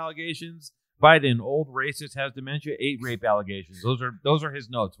 25 rape allegations. Biden, old racist, has dementia, 8 rape allegations. Those are his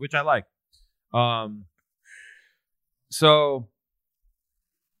notes, which I like. So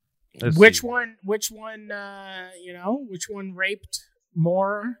let's Which see. one raped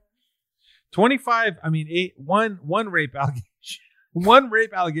more? 25. I mean, one rape allegation. One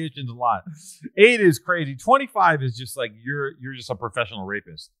rape allegation is a lot. 8 is crazy. 25 is just like you're just a professional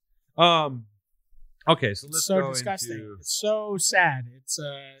rapist. Okay, so let's so go disgusting. into. It's so sad. It's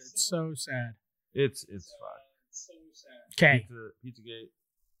so sad. It's fine. Okay. Pizzagate.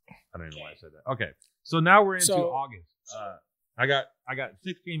 I don't even know why I said that. Okay, so now we're into So- August. I got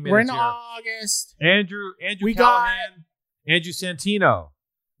 16 minutes We're in here. August. Andrew We Callahan, Andrew Santino.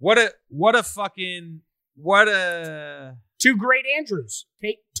 What a Two great Andrews.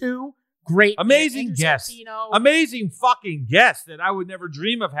 Okay, two great amazing Andrew guests. Santino. Amazing fucking guests that I would never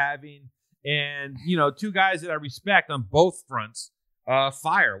dream of having. And, two guys that I respect on both fronts.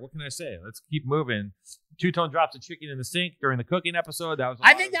 Fire. What can I say? Let's keep moving. Two-Tone drops a chicken in the sink during the cooking episode.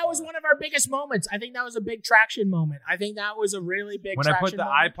 I think that was one of our biggest moments. I think that was a big traction moment. I think that was a really big when I put traction the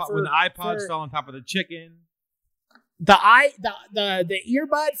moment iPod for- when the iPods for- fell on top of the chicken. the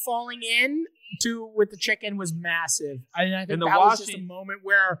earbud falling in with the chicken was massive. I think And the that was just a washing- moment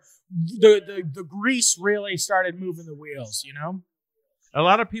where the grease really started moving the wheels, A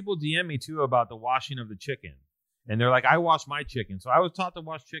lot of people DM me too about the washing of the chicken. And they're like, I wash my chicken. So I was taught to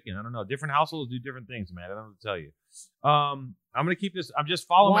wash chicken. I don't know. Different households do different things, man. I don't know what to tell you. I'm going to keep this. I'm just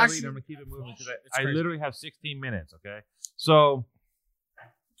following my lead. I'm going to keep it moving because I crazy. literally have 16 minutes. Okay. So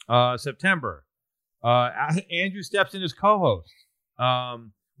September, Andrew steps in as co-host.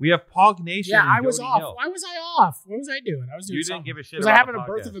 We have Pog Nation. Yeah, and I was Jody off. Hill. Why was I off? What was I doing? I was doing You something. didn't give a shit Was about I having the a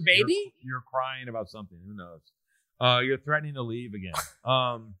birth of podcast. a baby? You're crying about something. Who knows? You're threatening to leave again.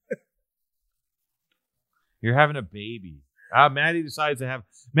 You're having a baby. Maddie decides to have.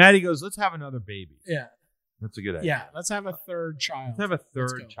 Maddie goes, let's have another baby. Yeah. That's a good idea. Yeah, let's have a third child. Let's have a Let's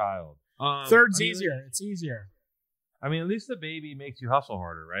third go. child. Third's I mean, easier. It's easier. I mean, at least the baby makes you hustle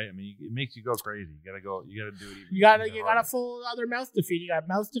harder, right? I mean, it makes you go crazy. You gotta do it. Even You got even a harder. full other mouth to feed. You got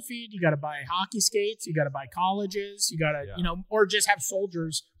mouth to feed. You got to buy hockey skates. You got to buy colleges. You got to, Yeah. or just have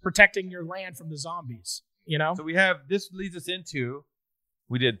soldiers protecting your land from the zombies. So we have this leads us into.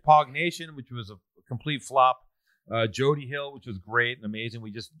 We did Pog Nation, which was a complete flop. Jody Hill, which was great and amazing.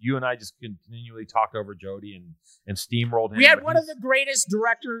 You and I just continually talked over Jody and steamrolled him. We had one of the greatest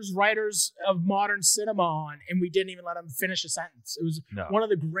directors, writers of modern cinema on, and we didn't even let him finish a sentence. It was one of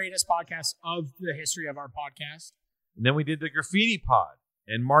the greatest podcasts of the history of our podcast. And then we did the graffiti pod,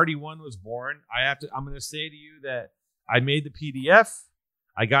 and Marty 1 was born. I'm going to say to you that I made the PDF.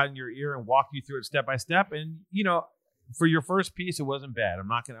 I got in your ear and walked you through it step by step. And, for your first piece, it wasn't bad. I'm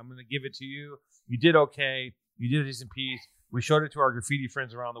going to give it to you. You did okay. You did a decent piece. We showed it to our graffiti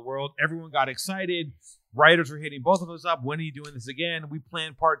friends around the world. Everyone got excited. Writers were hitting both of us up. When are you doing this again? We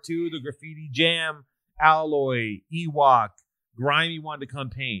planned part 2, the graffiti jam, Alloy, Ewok, Grimy wanted to come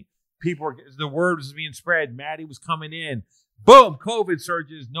paint. The word was being spread. Maddie was coming in. Boom, COVID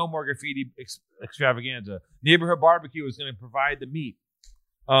surges. No more graffiti extravaganza. Neighborhood Barbecue is going to provide the meat.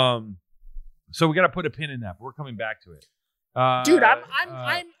 So we got to put a pin in that, but we're coming back to it. Dude, I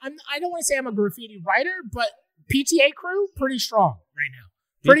don't want to say I'm a graffiti writer, but PTA crew pretty strong right now.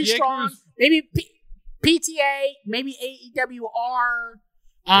 Pretty PTA strong. crews? Maybe PTA, maybe AEWR.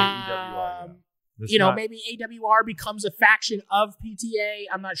 Maybe AWR becomes a faction of PTA.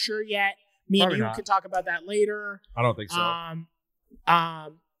 I'm not sure yet. Me and you can talk about that later. I don't think so.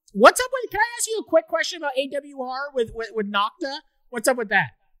 What's up with? Can I ask you a quick question about AWR with Nocta? What's up with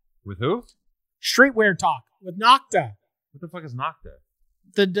that? With who? Streetwear talk with Nocta. What the fuck is Nocta?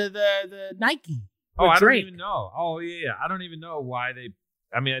 The Nike. Oh, I Drake. don't even know. Oh, yeah. I don't even know why they.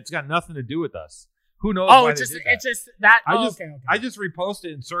 I mean, it's got nothing to do with us. Who knows? Oh, why it's they just did that. it's just that. Okay. I just repost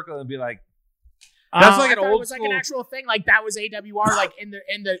it and circle and be like, That's That's like an old It was school. like an actual thing. Like that was AWR. Like in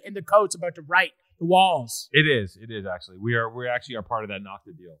the coats about to write the walls. It is actually. We actually are part of that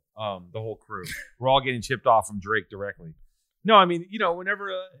Nocta deal. The whole crew. We're all getting chipped off from Drake directly. No, I mean,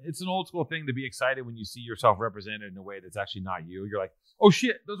 whenever it's an old school thing to be excited when you see yourself represented in a way that's actually not you. You're like, oh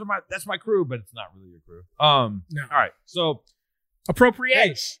shit, that's my crew, but it's not really your crew. No. All right, so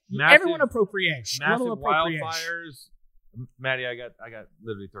appropriation. Massive- Everyone appropriation. massive appropriation. wildfires. Maddie, I got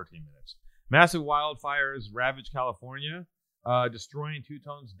literally 13 minutes. Massive wildfires ravage California, destroying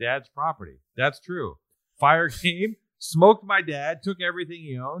Two-Tone's dad's property. That's true. Fire came, smoked my dad, took everything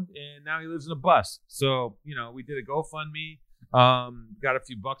he owned, and now he lives in a bus. So, we did a GoFundMe. Got a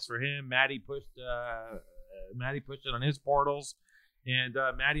few bucks for him. Maddie pushed it on his portals. And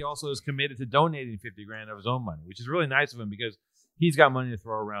Maddie also is committed to donating $50,000 of his own money, which is really nice of him because he's got money to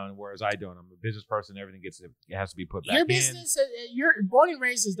throw around, whereas I don't. I'm a business person. Everything has to be put back Your in. business, your Born and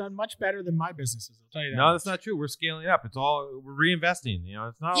Raised has done much better than my businesses. I'll tell you that. No, that's not true. We're scaling up. We're reinvesting.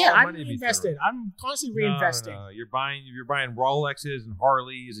 It's not Yeah, all I'm money to be reinvested. thrown. I'm constantly reinvesting. No. You're buying Rolexes and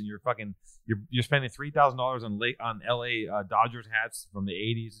Harleys, and you're spending $3,000 on LA Dodgers hats from the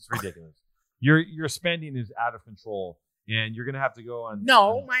 '80s. It's ridiculous. Your spending is out of control, and you're gonna have to go on.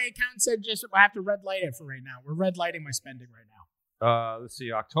 No, my accountant said I have to red light it for right now. We're red lighting my spending right now. Let's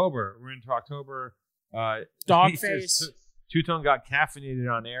see, October. We're into October. Dogface. Two-Tone got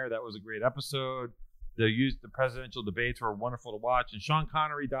caffeinated on air. That was a great episode. The presidential debates were wonderful to watch. And Sean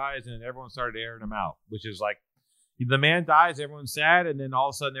Connery dies, and everyone started airing him out, which is like, the man dies, everyone's sad, and then all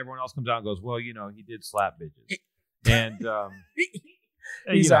of a sudden everyone else comes out and goes, well, he did slap bitches. And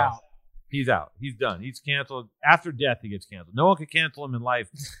He's out. He's out. He's done. He's canceled. After death, he gets canceled. No one could cancel him in life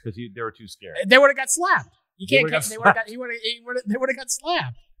because they were too scared. They would have got slapped. You They can't. would've got They would have got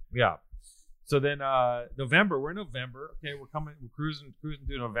slapped. Yeah. So then November. We're in November. Okay, we're cruising through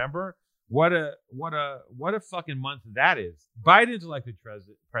November. What a fucking month that is. Biden's elected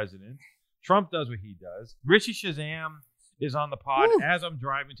president. Trump does what he does. Richie Shazam is on the pod as I'm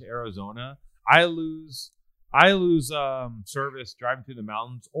driving to Arizona. I lose service driving through the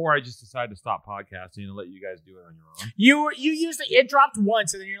mountains, or I just decide to stop podcasting and let you guys do it on your own. You used it dropped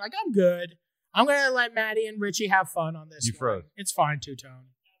once, and then you're like, I'm good. I'm gonna let Maddie and Richie have fun on this. You froze. It's fine, Two-Tone.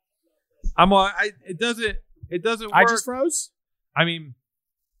 It doesn't work. I just froze. I mean,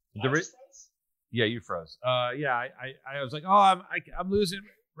 yeah, you froze. I was like, oh, I'm losing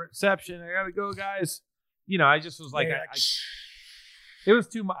reception. I gotta go, guys. I just was like, it was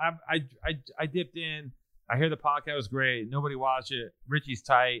too much. I dipped in. I hear the podcast was great. Nobody watched it. Richie's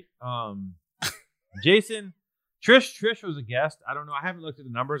tight. Jason, Trish was a guest. I don't know. I haven't looked at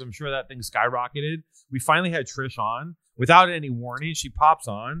the numbers. I'm sure that thing skyrocketed. We finally had Trish on without any warning. She pops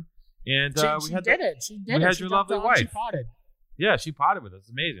on, and She did it. She had your lovely wife. She potted. Yeah, she potted with us. It's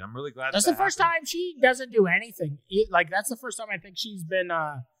amazing. I'm really glad. That's the first time she doesn't do anything. That's the first time I think she's been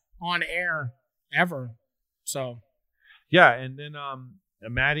on air ever. So. Yeah, and then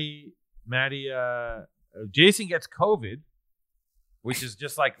Maddie, Jason gets COVID, which is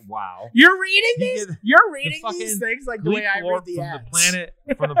just like, wow. You're reading these? You're reading these things like the way I read the ads.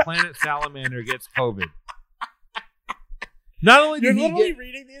 From the planet Salamander gets COVID. Not only You're did he literally get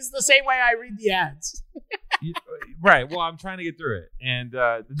reading these the same way I read the ads. right, well, I'm trying to get through it, and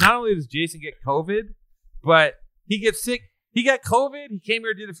not only does Jason get COVID, but he gets sick. He got COVID. He came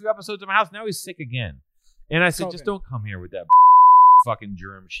here, did a few episodes of my house. Now he's sick again, and I said, COVID. just don't come here with that fucking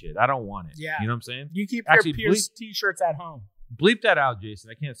germ shit. I don't want it. Yeah. You know what I'm saying? You keep Actually, your Pierce t-shirts at home. Bleep that out,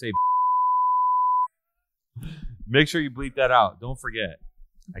 Jason. I can't say. Make sure you bleep that out. Don't forget.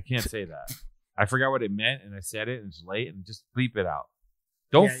 I can't say that. I forgot what it meant, and I said it, and it's late, and just bleep it out.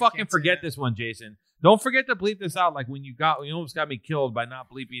 Don't Yeah, you fucking can't say forget that. this one, Jason. Don't forget to bleep this out, like when you almost got me killed by not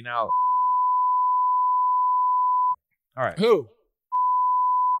bleeping out. All right. Who?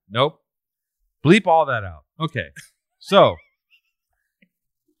 Nope. Bleep all that out. Okay. So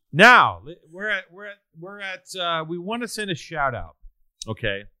now we want to send a shout out,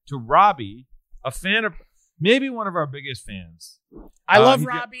 okay, to Robbie, a fan of, maybe one of our biggest fans. I love he-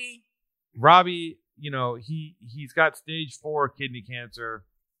 Robbie. Robbie, he's got stage 4 kidney cancer,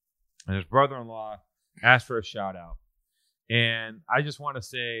 and his brother-in-law asked for a shout out. And I just want to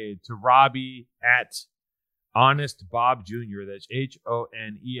say to Robbie at Honest Bob Jr., that's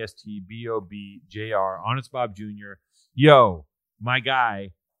HonestBobJr, Honest Bob Jr. Yo, my guy,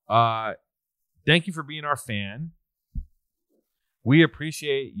 thank you for being our fan. We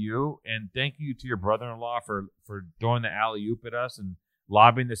appreciate you, and thank you to your brother-in-law for throwing the alley-oop at us and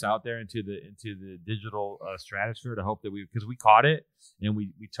lobbing this out there into the digital stratosphere to hope that because we caught it and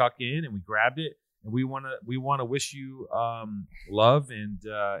we tuck in and we grabbed it, and we want to wish you love and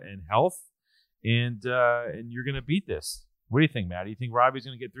health, and you're gonna beat this. What do you think, Matt? Do you think Robbie's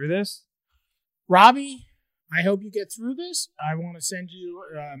gonna get through this? Robbie, I hope you get through this. I want to send you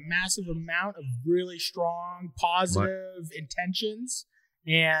a massive amount of really strong, positive intentions.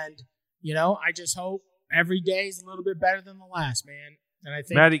 And, I just hope every day is a little bit better than the last, man. And I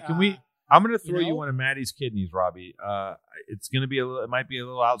think, Maddie, can we? I'm gonna throw you you know- one of Maddie's kidneys, Robbie. It's gonna be it might be a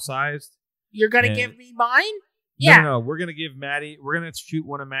little outsized. You're going to and- give me mine? Yeah. No. We're gonna give Maddie. We're gonna shoot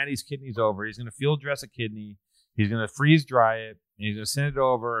one of Maddie's kidneys over. He's gonna field dress a kidney. He's gonna freeze dry it, and he's gonna send it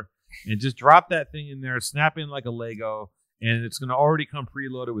over, and just drop that thing in there, snap in like a Lego, and it's gonna already come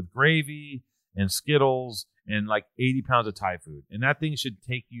preloaded with gravy and Skittles and like 80 pounds of Thai food, and that thing should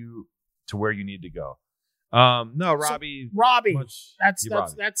take you to where you need to go. No, Robbie. Robbie, much- that's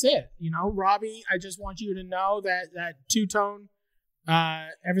Robbie. that's it. Robbie, I just want you to know that two-tone,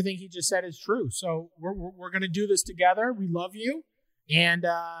 everything he just said is true. So we're gonna do this together. We love you, and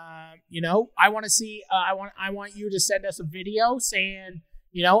I want to see. I want you to send us a video saying,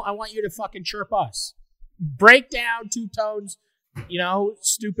 I want you to fucking chirp us, break down two-tones,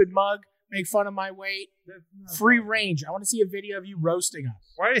 stupid mug, make fun of my weight, free range. I want to see a video of you roasting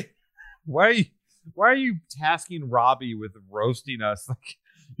us. Why are you tasking Robbie with roasting us? Like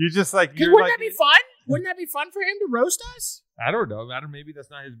you're just like Because you're wouldn't like, that be fun? Wouldn't that be fun for him to roast us? I don't know. Maybe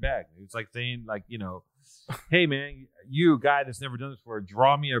that's not his bag. It's like saying like, hey man, you guy that's never done this before,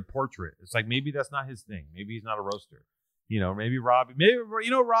 draw me a portrait. It's like maybe that's not his thing. Maybe he's not a roaster. Maybe Robbie.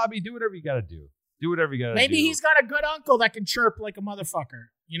 Robbie, do whatever you got to do. Do whatever you got to do. Maybe he's got a good uncle that can chirp like a motherfucker.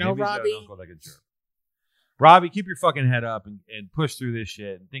 Maybe he's got an Robbie. uncle that can chirp. Robbie, keep your fucking head up and push through this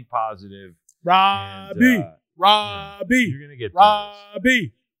shit and think positive. Robbie. And, Robbie. you're gonna get through this.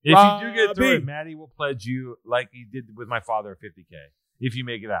 Robbie. If you do get through it, Robbie. Maddie will pledge you like he did with my father $50K if you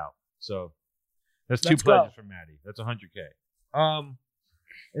make it out. So that's 2 Let's pledges go. from Maddie. That's $100K.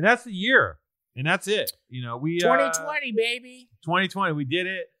 And that's the year, and that's it. We 2020, baby. 2020, we did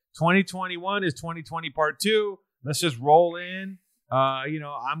it. 2021 is 2020 part 2. Let's just roll in.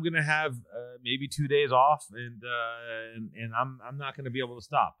 I'm gonna have maybe 2 days off, and I'm not gonna be able to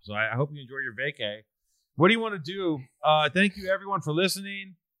stop. So I hope you enjoy your vacay. What do you want to do? Thank you everyone for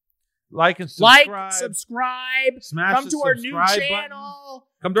listening. Like and subscribe. Smash Come the to our new subscribe button. channel.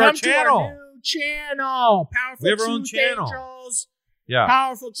 Come to our To channel. our new channel. Powerful We have our own Truth channel. Angels. Yeah.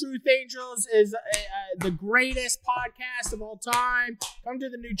 Powerful Truth Angels is the greatest podcast of all time. Come to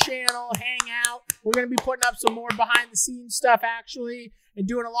the new channel, hang out. We're going to be putting up some more behind-the-scenes stuff, actually, and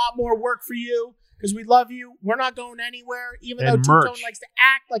doing a lot more work for you because we love you. We're not going anywhere, even And though merch. Two-Tone likes to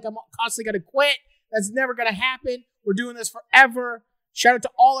act like I'm constantly going to quit. That's never going to happen. We're doing this forever. Shout out to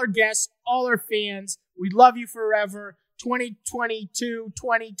all our guests, all our fans. We love you forever. 2022,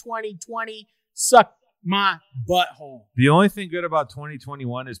 2020, suck my butthole. The only thing good about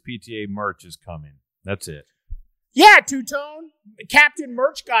 2021 is PTA merch is coming. That's it. Yeah, Two-Tone, Captain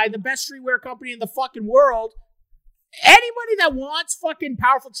Merch Guy, the best streetwear company in the fucking world. Anybody that wants fucking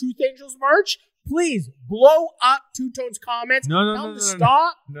Powerful Truth Angels merch, please blow up Two-Tone's comments. No, Tell him to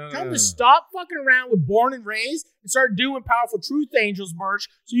stop. Tell him to stop fucking around with Born and Raised and start doing Powerful Truth Angels merch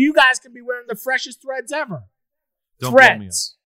so you guys can be wearing the freshest threads ever. Don't blow me up. threats.